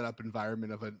 set up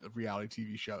environment of a reality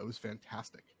TV show. It was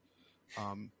fantastic.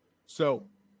 So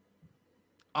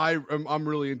I'm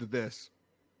really into this,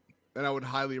 and I would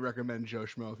highly recommend Joe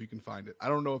Schmo if you can find it. I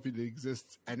don't know if it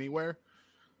exists anywhere.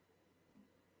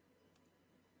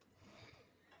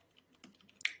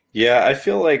 Yeah, I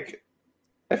feel like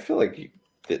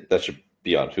that should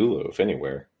be on Hulu, if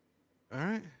anywhere. All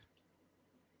right.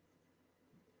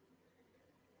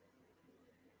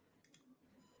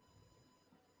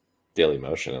 Daily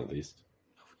Motion, at least.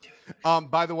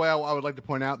 By the way, I would like to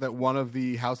point out that one of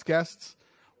the house guests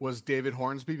was David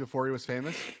Hornsby before he was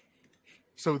famous.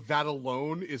 So that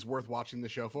alone is worth watching the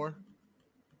show for.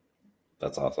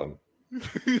 That's awesome.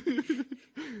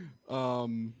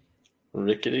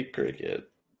 Rickety cricket.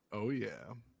 Oh yeah.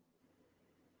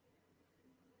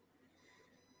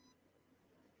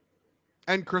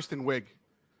 And Kristen Wiig.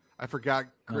 I forgot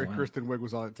Kristen Wiig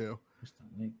was on it too.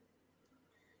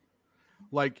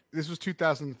 Like this was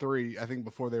 2003, I think,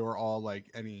 before they were all like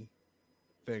anything.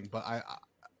 But I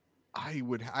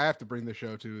have to bring the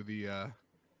show to the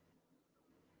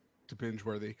to binge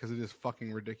worthy because it is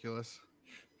fucking ridiculous.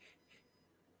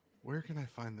 Where can I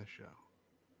find this show?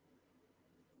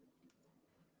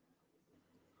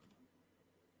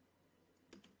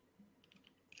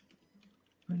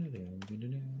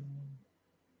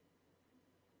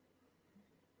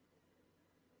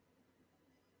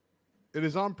 It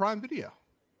is on Prime Video.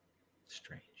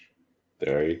 Strange.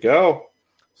 There you go.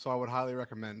 So I would highly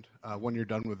recommend when you're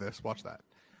done with this, watch that.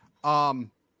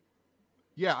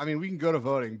 Yeah, I mean we can go to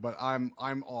voting, but I'm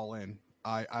all in.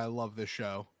 I love this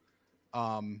show.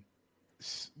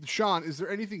 Sean, is there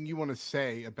anything you want to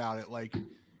say about it? Like,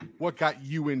 what got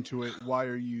you into it? Why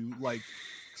are you like?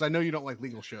 Because I know you don't like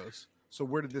legal shows. So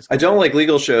where did this? I don't like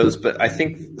legal shows, but I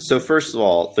think so. First of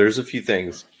all, there's a few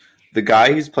things. The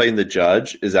guy who's playing the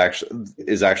judge is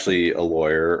actually a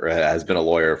lawyer, or has been a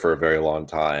lawyer for a very long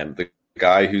time. The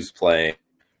guy who's playing,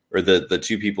 or the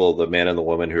two people, the man and the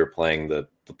woman who are playing the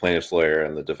plaintiff's lawyer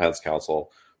and the defense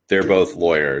counsel, they're both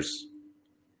lawyers.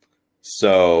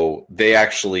 So they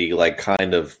actually like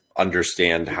kind of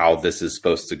understand how this is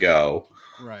supposed to go.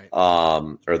 Right.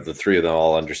 Or the three of them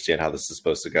all understand how this is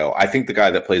supposed to go. I think the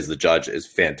guy that plays the judge is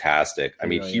fantastic. I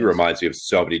mean, he reminds me of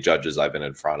so many judges I've been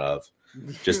in front of.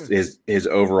 Just his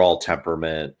overall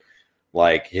temperament,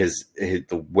 like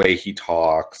the way he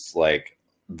talks, like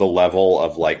the level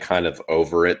of like kind of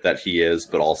over it that he is,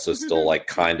 but also still like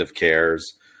kind of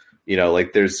cares.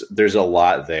 Like there's a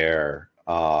lot there.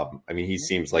 I mean, he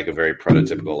seems like a very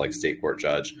prototypical like state court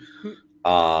judge.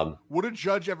 Would a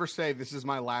judge ever say, "This is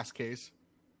my last case"?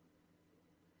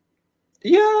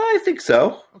 Yeah, I think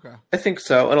so. Okay. I think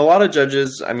so. And a lot of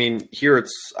judges, I mean, here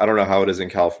I don't know how it is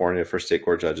in California for state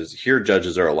court judges. Here,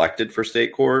 judges are elected for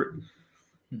state court.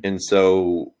 And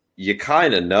so you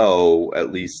kind of know,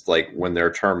 at least like when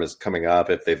their term is coming up,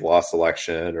 if they've lost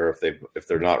election or if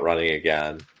they're not running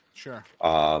again. Sure.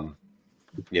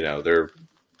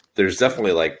 There's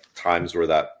definitely like times where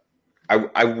that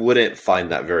I wouldn't find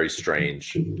that very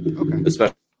strange. Okay.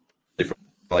 Especially for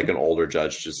like an older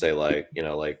judge to say like,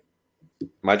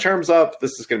 my term's up.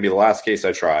 This is going to be the last case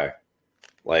I try.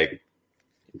 Like,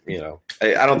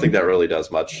 I don't think that really does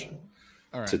much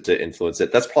to influence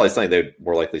it. That's probably something they'd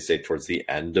more likely say towards the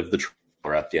end of the trial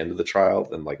or at the end of the trial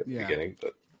than like at the beginning.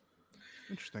 But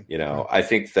Interesting. You know, I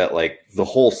think that like the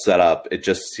whole setup,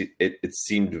 it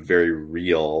seemed very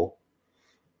real.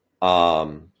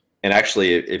 And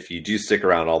actually, if you do stick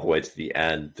around all the way to the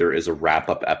end, there is a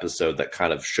wrap-up episode that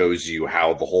kind of shows you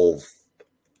how the whole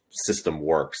system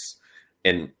works.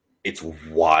 And it's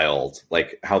wild,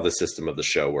 like how the system of the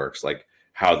show works, like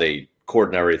how they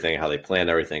coordinate everything, how they plan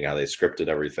everything, how they scripted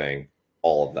everything,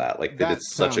 all of that. Like they did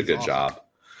such a good job.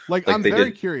 Like I'm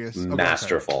very curious.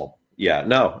 Masterful. Yeah,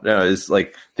 no, it's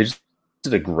like they just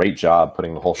did a great job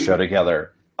putting the whole show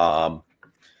together. You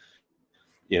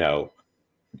know,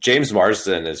 James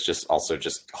Marsden is just also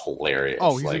just hilarious.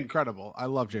 Oh, he's incredible. I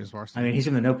love James Marsden. I mean, he's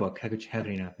in The Notebook. How could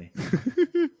he not be?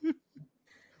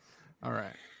 All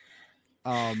right.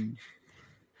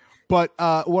 But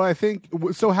what I think,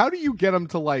 so how do you get him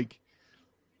to like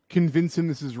convince him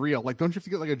this is real? Like, don't you have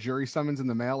to get like a jury summons in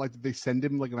the mail? Like, did they send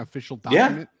him like an official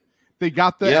document? Yeah. They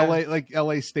got the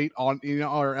LA state on, you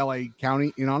know, or LA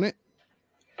County in on it.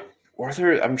 Or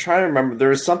there, I'm trying to remember. There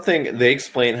was something they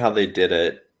explained how they did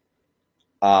it.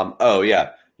 Oh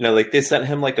yeah, you know, like they sent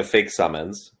him like a fake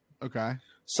summons. Okay.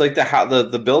 So like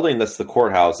the building that's the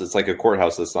courthouse, it's like a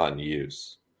courthouse that's not in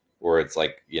use, or it's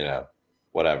like, you know,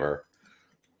 whatever.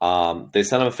 They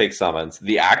sent him a fake summons.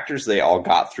 The actors they all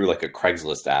got through like a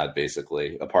Craigslist ad,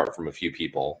 basically, apart from a few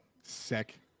people.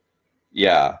 Sick.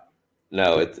 Yeah.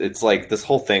 No, it's like this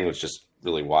whole thing was just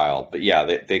really wild. But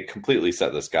yeah, they completely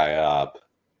set this guy up.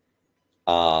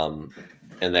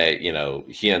 And they, you know,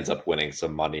 he ends up winning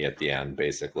some money at the end,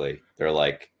 basically. They're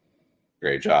like,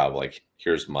 great job. Like,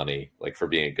 here's money, like, for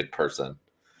being a good person.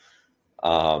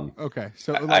 Okay.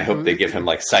 So I hope they give him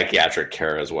like psychiatric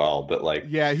care as well, but like,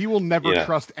 yeah, he will never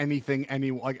trust anything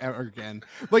like ever again.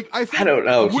 Like, I don't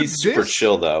know. He's super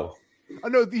chill though. I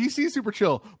know he's super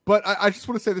chill, but I just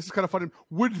want to say this is kind of fun.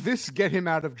 Would this get him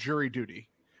out of jury duty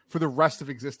for the rest of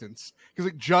existence?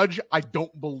 Because like, Judge, I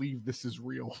don't believe this is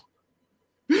real.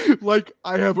 Like,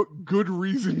 I have a good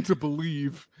reason to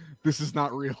believe this is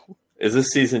not real. Is this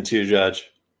season 2, Judge?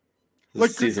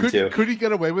 Season 2. Could he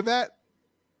get away with that?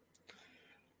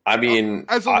 I mean,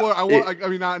 as a lawyer,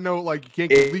 I know, like, you can't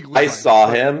get legally.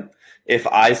 If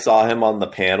I saw him on the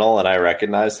panel and I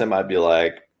recognized him, I'd be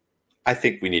like, I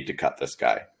think we need to cut this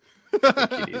guy.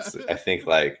 I think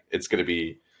like it's going to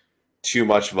be too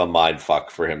much of a mind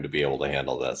fuck for him to be able to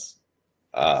handle this.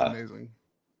 That's amazing.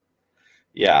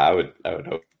 Yeah, I would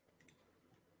hope.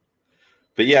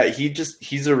 But yeah,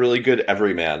 he's a really good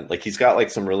everyman. Like he's got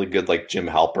like some really good like Jim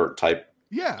Halpert type,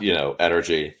 you know,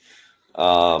 energy.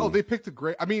 They picked a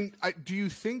great. I mean, do you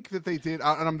think that they did?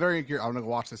 And I'm very curious. I'm gonna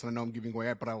watch this, and I know I'm giving away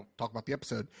it, but I'll talk about the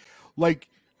episode. Like,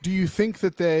 do you think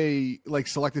that they like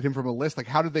selected him from a list? Like,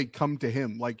 how did they come to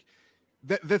him? Like,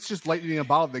 that's just lightning in a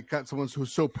bottle. They got someone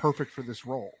who's so perfect for this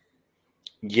role.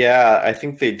 Yeah, I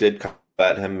think they did come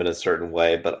at him in a certain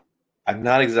way, but I'm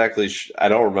not exactly. I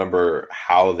don't remember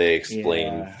how they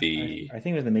explained I think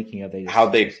it was the making of how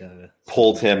they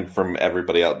pulled him from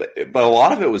everybody else, but a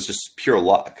lot of it was just pure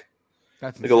luck.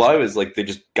 That's like insane. A lot of it is like they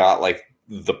just got like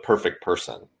the perfect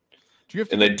person.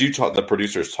 They do talk. The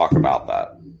producers talk about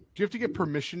that. Do you have to get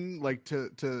permission, like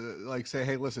to like say,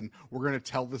 hey, listen, we're going to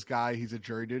tell this guy he's at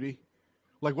jury duty?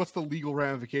 Like, what's the legal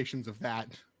ramifications of that?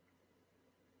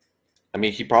 I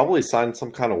mean, he probably signed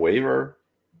some kind of waiver,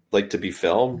 like to be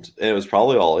filmed, and it was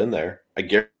probably all in there. I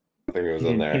guarantee it was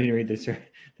in there. He didn't read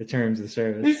the terms of the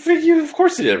service. Of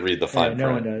course, he didn't read the fine print.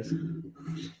 No one does.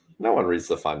 No one reads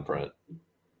the fine print.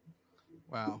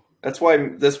 Wow. That's why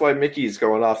Mickey's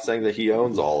going off saying that he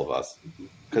owns all of us,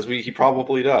 because he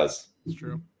probably does. It's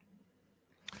true.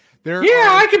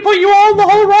 I can put you all in the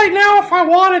hole right now if I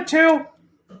wanted to.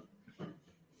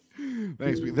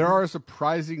 Thanks. There are a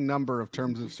surprising number of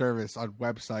terms of service on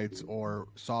websites or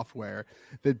software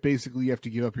that basically you have to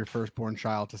give up your firstborn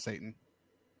child to Satan.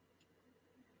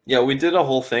 Yeah, we did a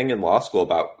whole thing in law school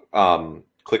about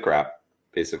click wrap,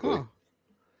 basically. Huh.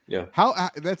 Yeah. How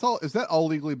that's all? Is that all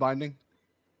legally binding?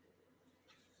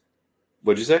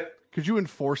 What'd you say? Could you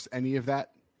enforce any of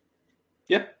that?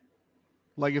 Yeah.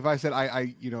 Like if I said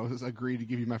I agree to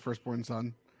give you my firstborn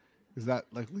son, is that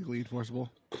like legally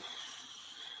enforceable?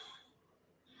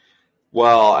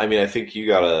 Well, I mean, I think you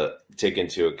got to take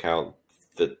into account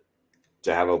that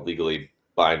to have a legally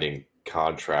binding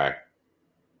contract,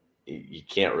 you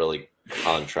can't really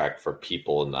contract for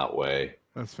people in that way.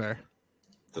 That's fair.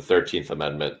 The 13th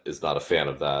Amendment is not a fan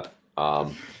of that.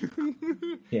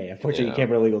 Yeah, unfortunately, you can't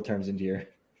put legal terms into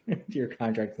your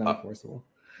contract. It's not enforceable.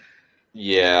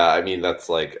 Yeah, I mean, that's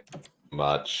like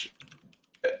much.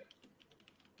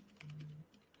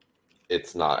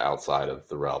 It's not outside of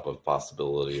the realm of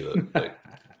possibility that like,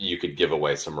 you could give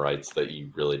away some rights that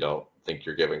you really don't think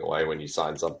you're giving away when you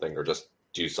sign something, or just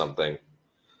do something.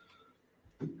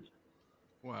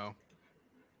 Wow.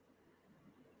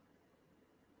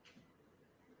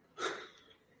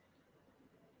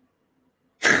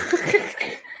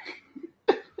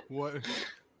 What?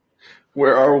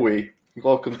 Where are we?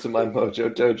 Welcome to my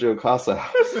Mojo Dojo Casa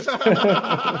house.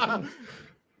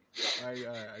 I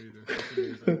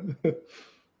do this.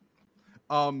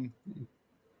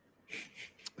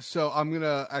 So I'm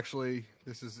gonna actually.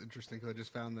 This is interesting because I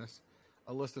just found this.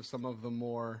 A list of some of the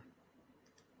more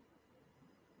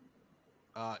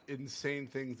insane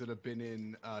things that have been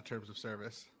in terms of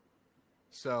service.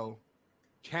 So,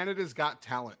 Canada's Got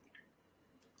Talent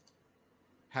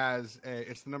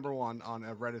it's the number one on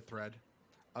a Reddit thread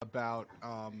about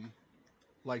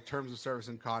like terms of service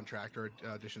and contract or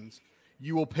additions.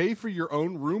 You will pay for your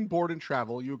own room, board, and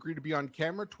travel. You agree to be on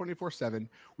camera 24/7.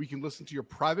 We can listen to your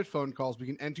private phone calls. We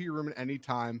can enter your room at any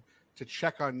time to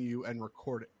check on you and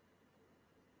record it.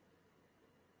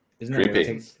 Isn't that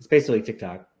Creepy. it's basically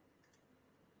TikTok.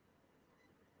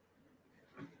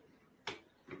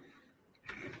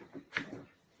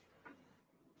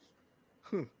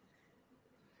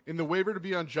 In the waiver to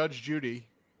be on Judge Judy,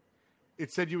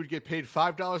 it said you would get paid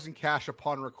 $5 in cash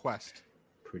upon request.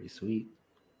 Pretty sweet.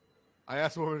 I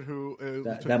asked a woman who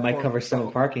That might cover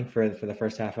some parking for the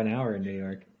first half an hour in New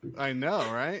York. I know,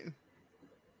 right?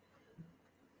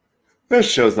 This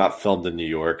show's not filmed in New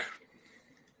York.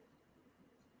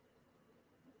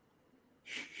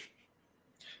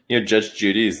 You know, Judge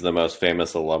Judy is the most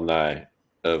famous alumni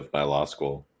of my law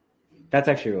school. That's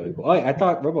actually really cool. Oh, I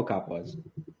thought RoboCop was.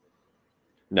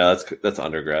 No, that's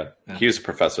undergrad. Oh. He was a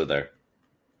professor there.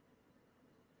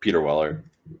 Peter Weller.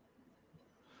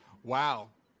 Wow.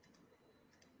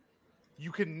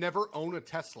 You can never own a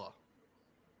Tesla.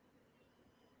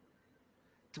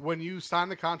 When you sign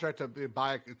the contract to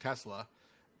buy a Tesla,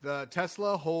 the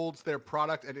Tesla holds their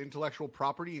product and intellectual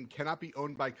property and cannot be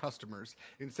owned by customers,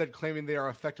 instead claiming they are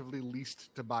effectively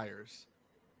leased to buyers.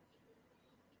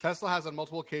 Tesla has on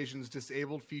multiple occasions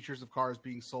disabled features of cars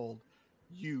being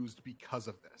used because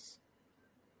of this.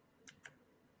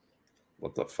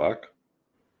 What the fuck?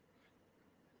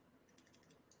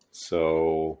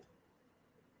 So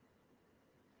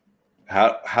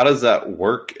how does that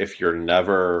work if you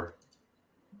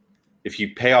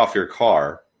pay off your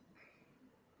car,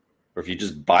 or if you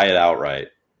just buy it outright,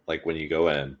 like when you go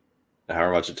in,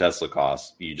 however much a Tesla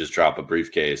costs, you just drop a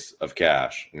briefcase of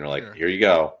cash and you're like, Sure. Here you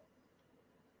go.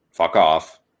 Fuck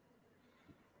off.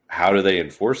 How do they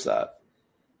enforce that?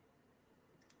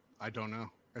 I don't know.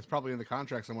 It's probably in the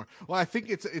contract somewhere. Well, I think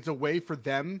it's a way for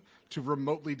them to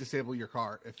remotely disable your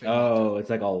car. If they want to. It's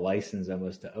like a license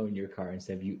almost to own your car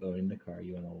instead of you owning the car.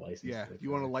 You want a license. Yeah, to the you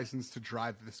car. want a license to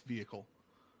drive this vehicle.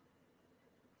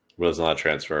 Well, it's not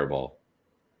transferable.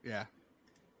 Yeah,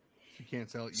 you can't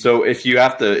sell it. So if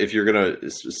you're gonna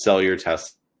sell your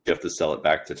Tesla, you have to sell it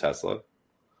back to Tesla.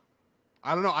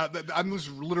 I don't know. I'm just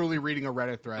literally reading a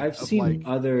Reddit thread. I've seen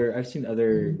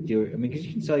other dealer. I mean, because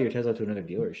you can sell your Tesla to another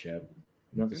dealership.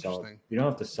 You don't have to sell. Interesting. You don't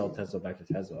have to sell Tesla back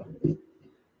to Tesla.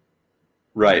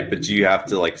 Right, but do you have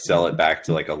to like sell it back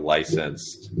to like a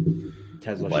licensed,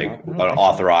 Tesla like shop? an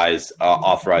authorized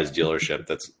dealership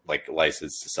that's like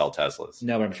licensed to sell Teslas?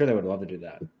 No, but I'm sure they would love to do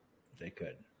that if they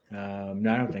could. No,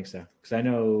 I don't think so. Because I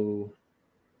know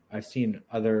I've seen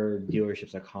other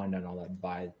dealerships like Honda and all that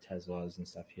buy Teslas and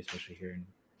stuff, especially here and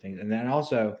things. And then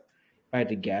also, if I had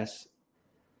to guess,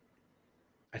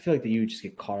 I feel like that you would just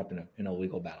get caught up in a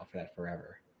legal battle for that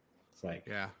forever. It's like,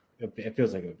 Yeah. it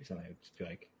feels like it would be something I would just feel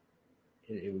like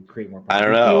it would create more. I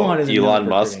don't know. Elon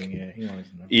Musk.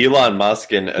 Elon Elon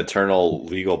Musk and eternal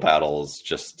legal battles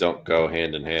just don't go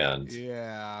hand in hand.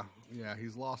 Yeah.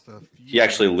 He's lost a few. He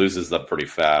actually loses them pretty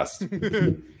fast.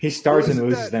 He starts and What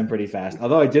is loses that? them pretty fast.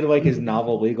 Although I did like his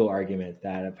novel legal argument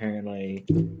that apparently,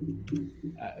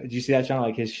 did you see that, Sean?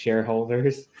 Like his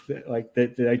shareholders, like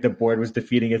the board was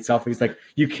defeating itself. He's like,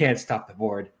 "You can't stop the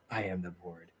board. I am the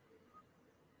board."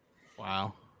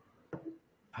 Wow. I'll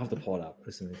have to pull it up.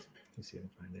 Listen, let's see if I can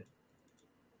find it.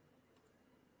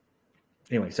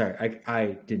 Anyway, sorry, I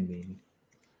didn't mean.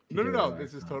 to No. derail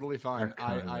This is our- totally fine.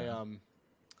 our convo.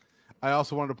 I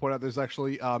also wanted to point out there's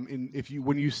actually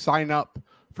when you sign up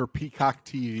for Peacock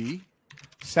TV,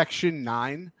 Section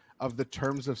 9 of the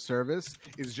terms of service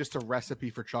is just a recipe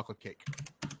for chocolate cake.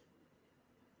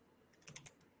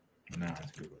 No, let's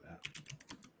Google that.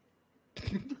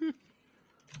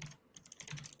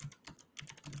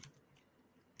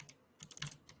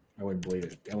 I wouldn't believe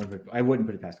it. I wouldn't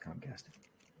put it past Comcast.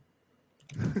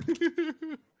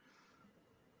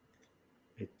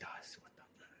 It does. What the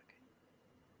fuck?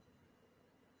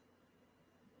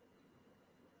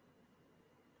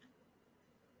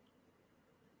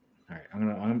 All right,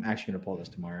 I'm actually gonna pull this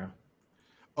tomorrow.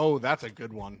 Oh, that's a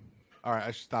good one. All right,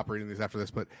 I should stop reading these after this.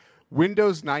 But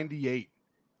Windows 98,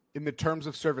 in the terms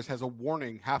of service, has a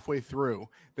warning halfway through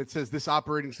that says this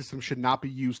operating system should not be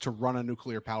used to run a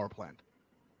nuclear power plant.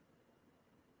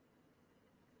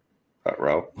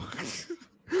 Row.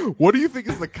 What do you think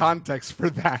is the context for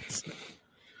that?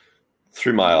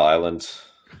 3 Mile Island.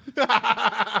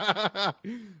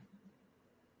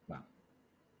 Wow.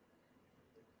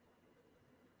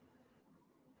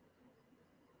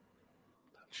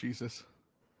 Jesus.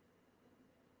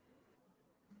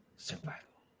 Survival.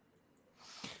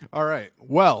 All right.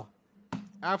 Well,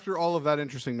 after all of that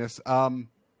interestingness,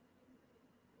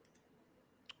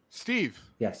 Steve,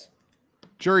 Yes.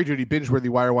 jury duty, binge-worthy,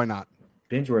 why or why not?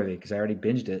 Binge-worthy, because I already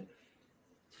binged it.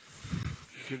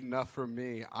 Good enough for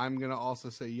me. I'm going to also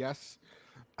say yes.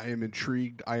 I am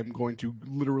intrigued. I am going to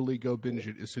literally go binge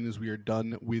it as soon as we are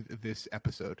done with this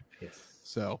episode. Yes.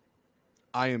 So,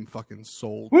 I am fucking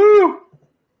sold. Woo!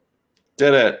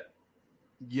 Did it.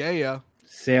 Yeah.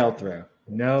 Sail through.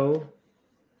 No.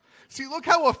 See, look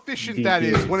how efficient that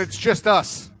is DPs. when it's just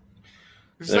us.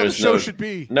 This is how the There's show no- should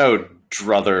be. No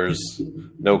druthers.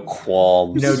 No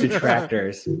qualms. No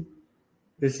detractors.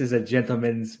 This is a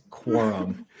gentleman's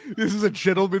quorum. This is a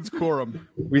gentleman's quorum.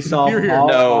 We solve Hear, hear. all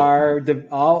No.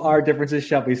 all our differences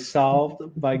shall be solved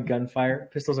by gunfire.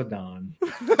 Pistols of Dawn.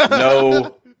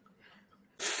 No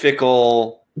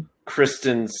fickle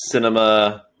Kristen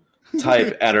cinema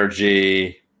type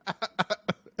energy.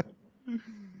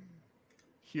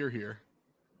 Here.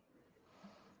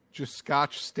 Just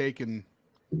scotch, steak, and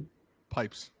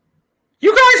pipes.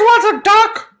 You guys want some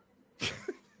duck?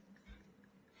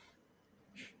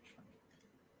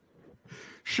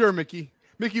 Sure, Mickey.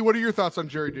 Mickey, what are your thoughts on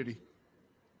jury duty?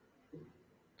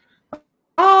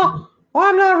 Well,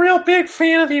 I'm not a real big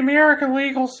fan of the American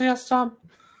legal system.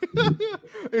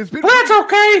 It's been But that's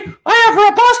okay. I have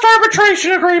robust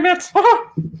arbitration agreements.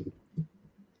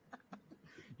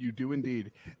 You do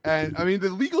indeed. And I mean, the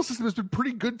legal system has been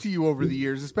pretty good to you over the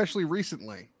years, especially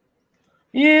recently.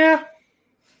 Yeah.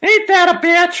 Ain't that a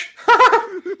bitch?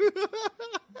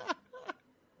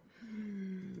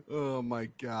 Oh my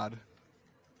god.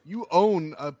 You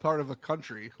own a part of a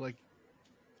country. Like,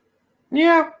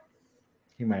 Yeah.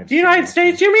 He might have The United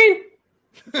States, you mean?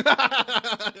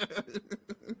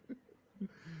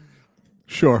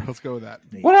 sure, let's go with that.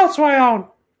 What else do I own?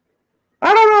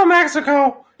 I don't know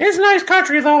Mexico. It's a nice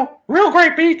country, though. Real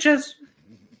great beaches.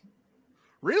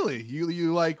 Really?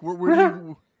 You like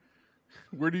where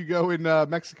do you go in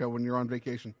Mexico when you're on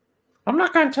vacation? I'm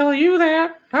not going to tell you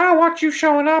that. I don't want you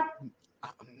showing up.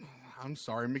 I'm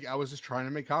sorry, Mickey. I was just trying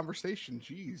to make conversation.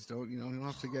 Jeez, you don't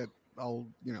have to get all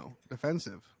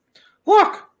defensive.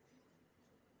 Look.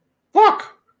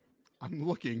 I'm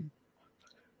looking.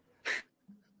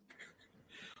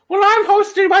 When I'm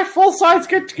hosting my full-size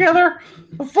get-together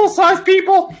of full-size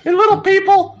people and little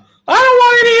people, I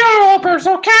don't want any interlopers,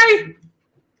 okay?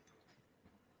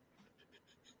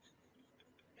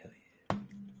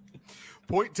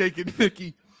 Point taken,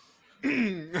 Mickey.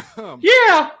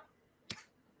 Yeah.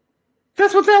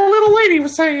 That's what that little lady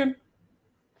was saying.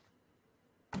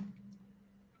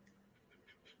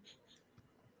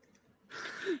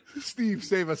 Steve,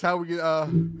 save us. How we get?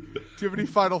 Do you have any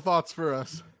final thoughts for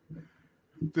us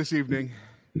this evening?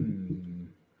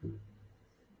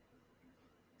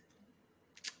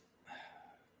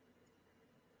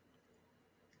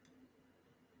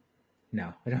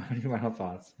 No, I don't have any final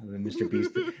thoughts. Other than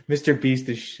Mr. Beast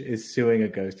is suing a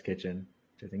ghost kitchen,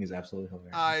 which I think is absolutely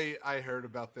hilarious. I heard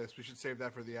about this. We should save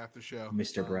that for the after show.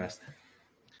 Mr. Breast.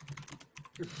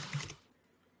 God,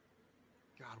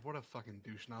 what a fucking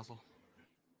douche nozzle.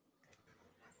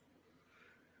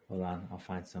 Hold on, I'll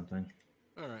find something.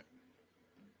 All right.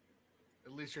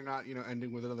 At least you're not,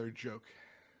 ending with another joke.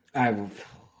 I will.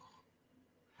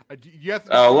 You have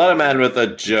to, Oh, let him end with a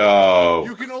joke.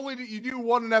 You can only you do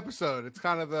one an episode. It's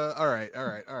kind of the all right,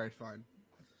 fine.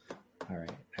 All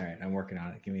right. I'm working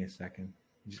on it. Give me a second.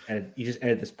 You just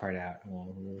edit this part out.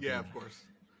 Yeah, of course.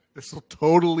 This will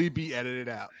totally be edited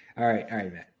out. All right,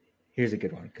 Matt. Here's a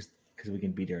good one because we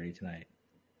can be dirty tonight.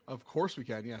 Of course we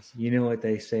can. Yes. You know what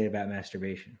they say about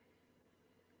masturbation?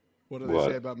 What do they What?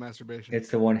 say about masturbation? It's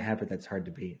the one habit that's hard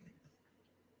to beat.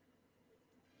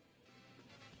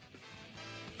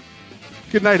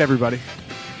 Good night, everybody.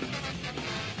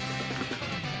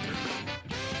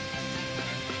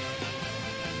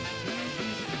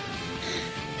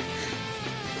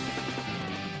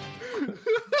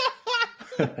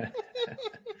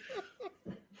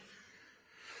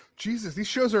 Jesus, these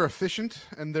shows are efficient,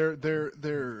 and they're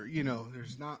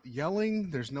there's not yelling,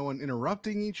 there's no one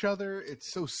interrupting each other.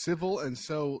 It's so civil, and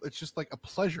so it's just like a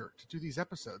pleasure to do these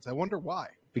episodes. I wonder why.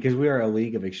 Because we are a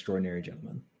league of extraordinary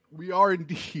gentlemen. We are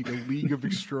indeed a league of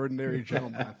extraordinary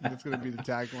gentlemen. I think that's going to be the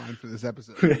tagline for this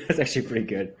episode. That's actually pretty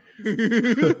good.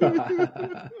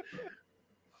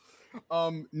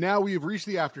 Now we have reached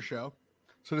the after show.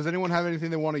 So does anyone have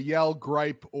anything they want to yell,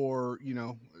 gripe, or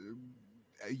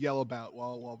yell about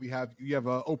while you have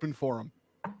an open forum?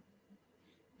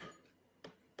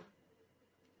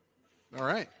 All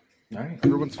right.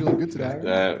 Everyone's feeling good today.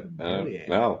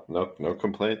 No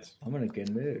complaints. I'm in a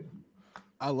good mood.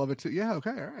 I love it too. Yeah.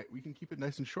 Okay. All right. We can keep it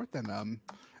nice and short then.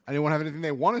 Anyone have anything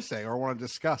they want to say or want to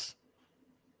discuss?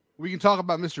 We can talk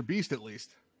about Mr. Beast at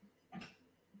least.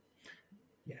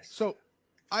 Yes. So,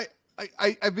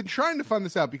 I've been trying to find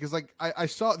this out because I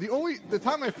saw the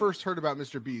time I first heard about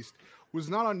Mr. Beast was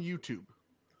not on YouTube.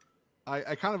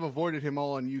 I kind of avoided him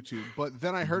all on YouTube, but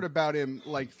then I heard about him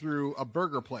like through a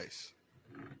burger place.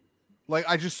 Like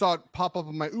I just saw it pop up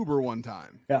on my Uber one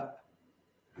time. Yeah.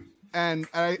 And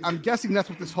I'm guessing that's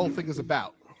what this whole thing is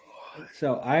about.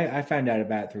 So I found out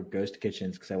about it through Ghost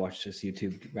Kitchens because I watched this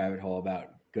YouTube rabbit hole about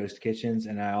Ghost Kitchens,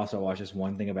 and I also watched this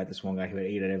one thing about this one guy who had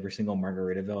ate at every single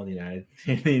Margaritaville in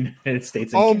the United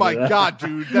States. Oh my god,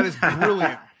 dude, that is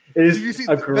brilliant! It is did you see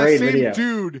a great that same video.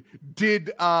 Dude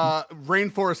did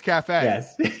Rainforest Cafe.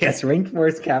 Yes,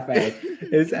 Rainforest Cafe.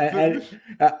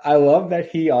 I love that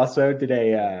he also did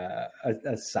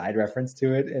a side reference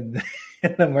to it in the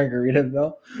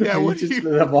Margaritaville. Yeah, which is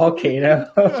the volcano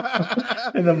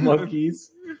and the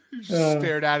monkeys. He just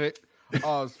stared at it.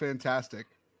 Oh, it's fantastic.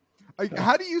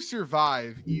 How do you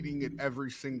survive eating at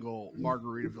every single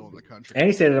Margaritaville in the country? And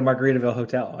he stayed at a Margaritaville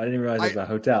hotel. I didn't realize it was a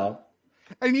hotel.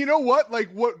 And you know what?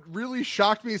 Like, what really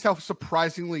shocked me is how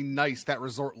surprisingly nice that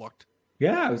resort looked.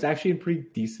 Yeah, it was actually in pretty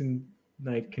decent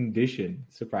condition,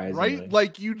 surprisingly. Right?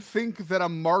 Like, you'd think that a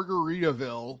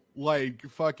Margaritaville, like,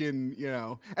 fucking,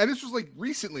 and this was, like,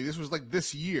 recently. This was, like,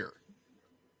 this year.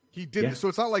 He did this. So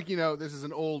it's not like, this is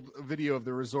an old video of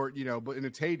the resort, but in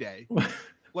its heyday.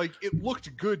 Like, it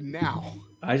looked good now.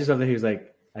 I just love that he was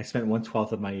like, I spent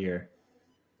 1/12 of my year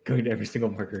going to every single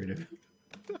Margaritaville.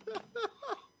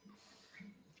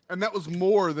 And that was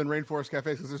more than Rainforest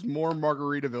Cafes because there's more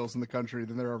Margaritavilles in the country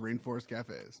than there are Rainforest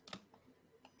Cafes.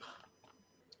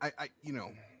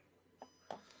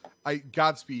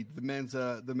 Godspeed. The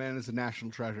man is a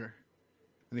national treasure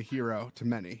and a hero to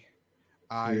many.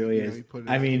 He really is.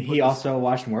 He also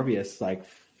watched Morbius like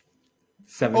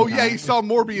 7 times. Yeah, he saw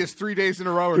Morbius 3 days in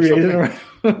a row or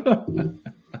something.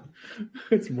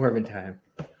 It's Morbin time.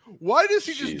 Why does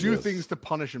he just do things to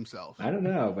punish himself? I don't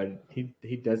know, but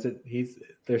he does it.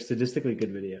 They're statistically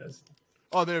good videos.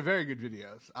 Oh, they're very good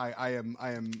videos. I'm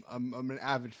an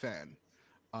avid fan.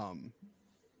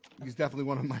 He's definitely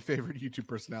one of my favorite YouTube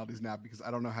personalities now because I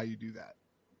don't know how you do that.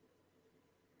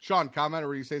 Sean, comment or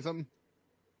were you say something?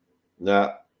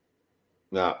 No.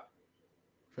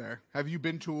 Fair. Have you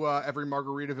been to every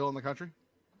Margaritaville in the country?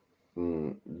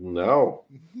 No.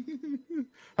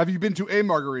 Have you been to a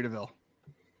Margaritaville?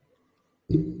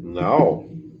 No.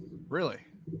 Really?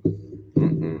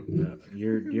 Mm-mm.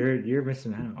 You're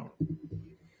missing out.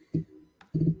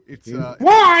 It's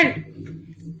Why?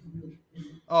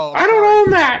 Oh, I don't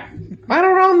own that. I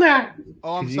don't own that.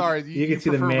 Oh, I'm sorry. You can see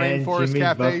the man Rainforest Jimmy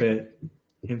Cafe, Buffett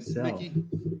himself. Mickey?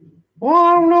 Well,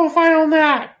 I don't know if I own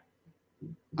that.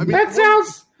 I mean, That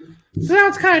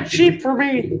sounds kind of cheap for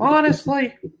me,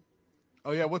 honestly.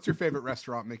 Oh yeah, what's your favorite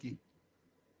restaurant, Mickey?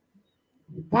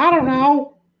 I don't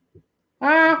know.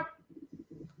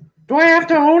 Do I have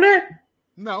to own it?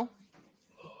 No.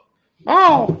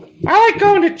 Oh, I like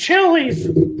going to Chili's.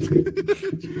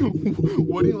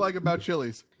 What do you like about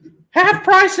Chili's? Half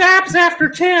price apps after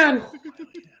 10.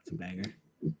 That's a banger.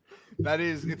 That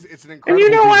is, it's an And incredible. you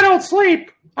know deal. I don't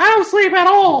sleep. I don't sleep at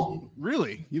all.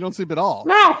 Really? You don't sleep at all?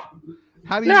 No.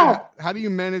 How do you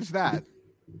manage that?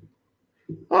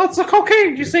 Well, it's the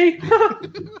cocaine, you see.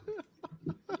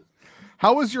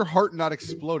 How was your heart not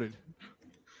exploded?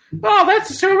 Oh, that's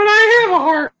assuming I have a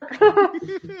heart.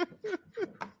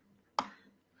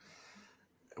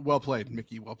 Well played,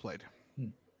 Mickey. Well played.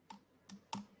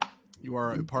 You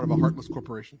are a part of a heartless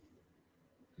corporation.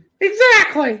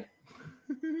 Exactly.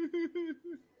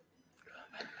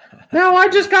 Now I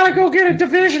just gotta go get a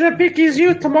division of Mickey's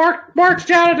youth to march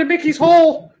down into Mickey's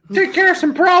hole. Take care of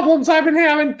some problems I've been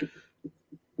having.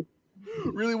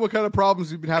 Really, what kind of problems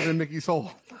have you been having in Mickey's hole?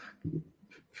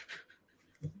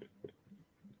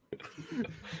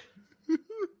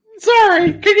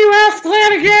 Sorry, can you ask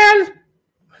that again?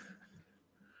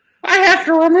 I have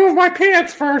to remove my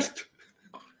pants first.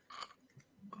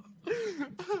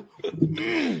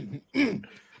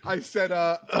 I said,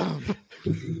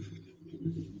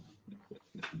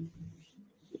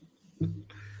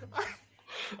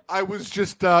 I was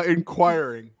just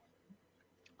inquiring.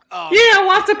 Yeah,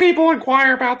 lots of people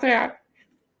inquire about that.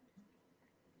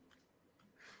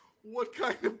 What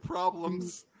kind of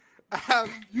problems have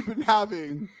you been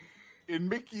having in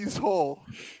Mickey's hole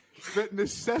that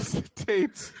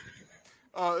necessitates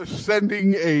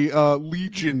sending a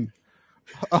legion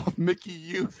of Mickey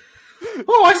youth?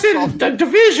 Oh, I said a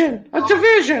division. A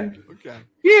division. Okay.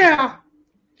 Yeah.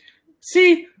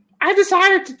 See, I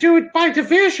decided to do it by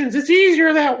divisions. It's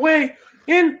easier that way.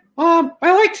 And I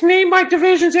like to name my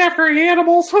divisions after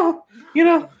animals, you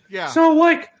know? Yeah. So,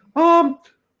 like,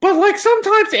 but, like,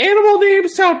 sometimes animal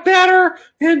names sound better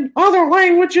in other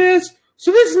languages.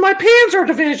 So this is my Panzer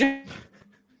division.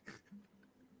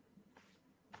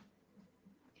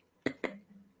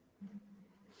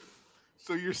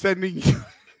 So you're sending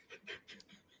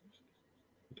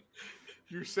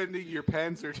you're sending your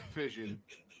Panzer division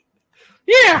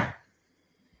Yeah,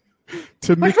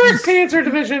 to my Mickey's. first Panzer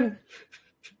division.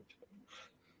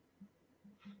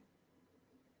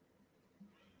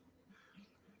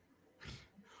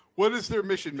 What is their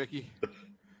mission, Mickey?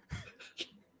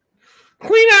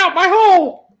 Clean out my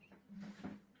hole.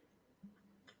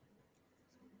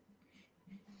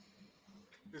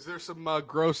 Is there some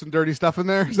gross and dirty stuff in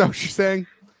there? Is that what you're saying?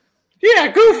 Yeah,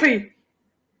 Goofy.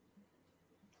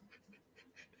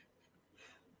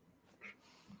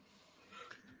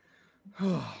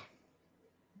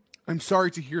 I'm sorry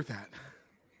to hear that.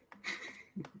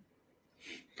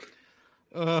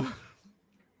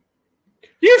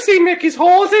 You've seen Mickey's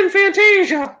hole. It's in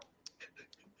Fantasia.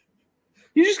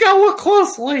 You just gotta look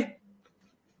closely.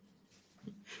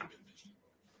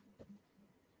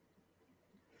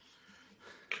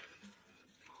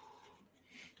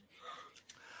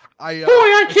 Boy,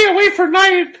 I can't wait for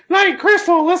Night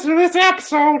Crystal to listen to this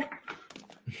episode.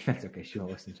 That's okay. She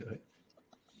won't listen to it.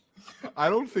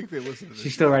 I don't think they listen to this.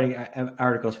 She's still writing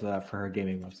articles for that for her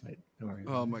gaming website. Don't worry.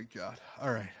 Oh my god!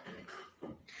 All right.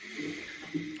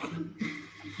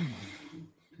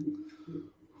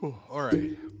 Whew, all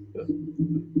right.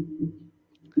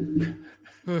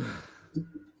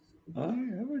 I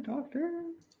am a doctor.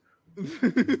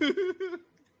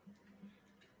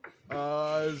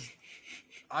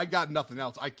 I got nothing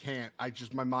else. I can't.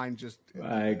 My mind just.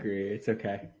 I agree. It's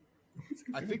okay.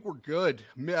 I think we're good.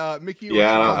 Mickey.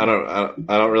 Yeah, I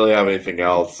don't really have anything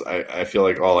else. I feel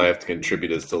like all I have to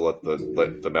contribute is to let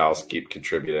the mouse keep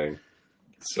contributing.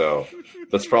 So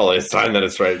that's probably a sign that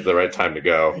it's the right time to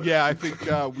go. Yeah, I think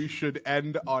we should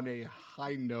end on a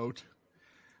high note.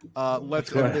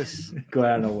 Let's end this. Go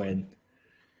out on a win.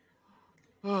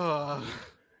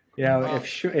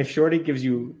 If Shorty gives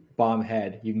you bomb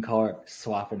head, you can call her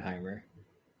Swappenheimer.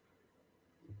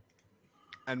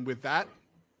 And with that,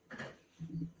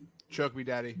 choke me,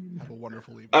 daddy. Have a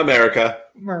wonderful evening. America.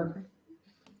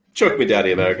 Choke me,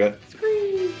 daddy, America.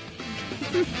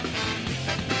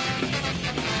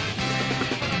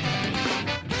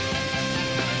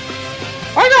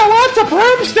 I got lots of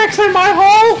broomsticks in my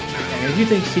hole. And if you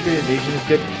think Secret Invasion is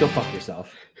good, go fuck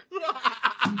yourself.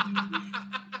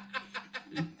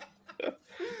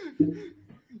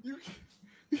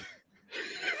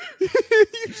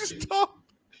 You just talk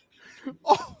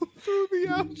all through the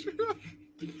outro.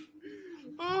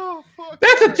 Oh, fuck.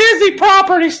 That's a Disney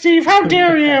property, Steve. How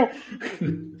dare you?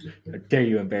 How dare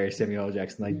you embarrass Samuel L.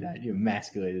 Jackson like that? You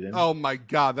emasculated him. Oh my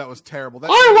god, that was terrible. I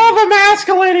love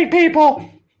emasculating people.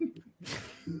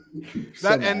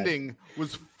 That ending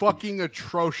was fucking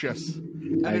atrocious,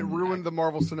 and it ruined the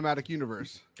Marvel Cinematic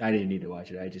Universe. I didn't need to watch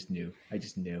it. I just knew.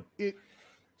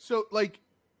 So, like,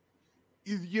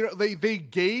 you know, they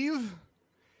gave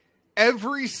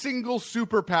every single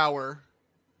superpower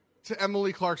to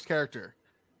Emily Clark's character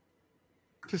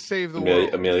to save the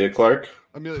world. Amelia Clark?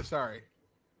 Sorry.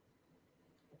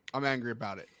 I'm angry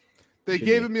about it. They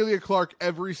gave Amelia Clark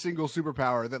every single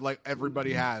superpower that like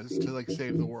everybody has to like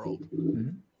save the world. Mm-hmm.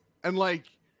 And like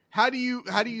how do you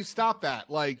stop that?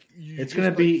 Like it's going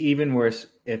to be even worse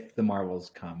if the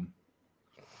Marvels come.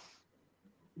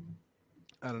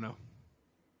 I don't know.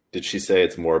 Did she say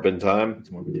it's Morbin time? It's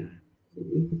Morbin time.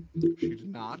 She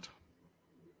did not.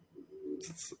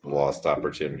 It's a lost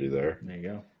opportunity there. There you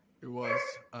go. It was,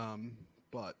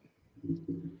 but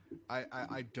I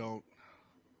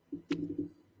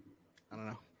don't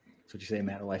know. That's what you say,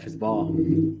 Matt. Life is ball.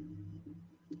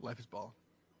 Life is ball.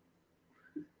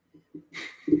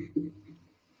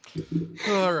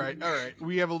 All right.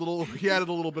 We added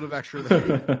a little bit of extra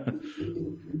there.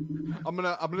 I'm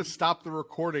gonna stop the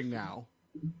recording now.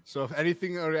 So if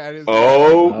anything to add is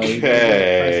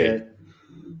Okay.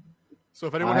 so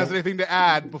if anyone has anything to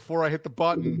add before I hit the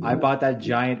button, I bought that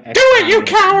giant. Do it, you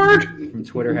coward! From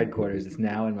Twitter headquarters. It's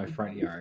now in my front yard.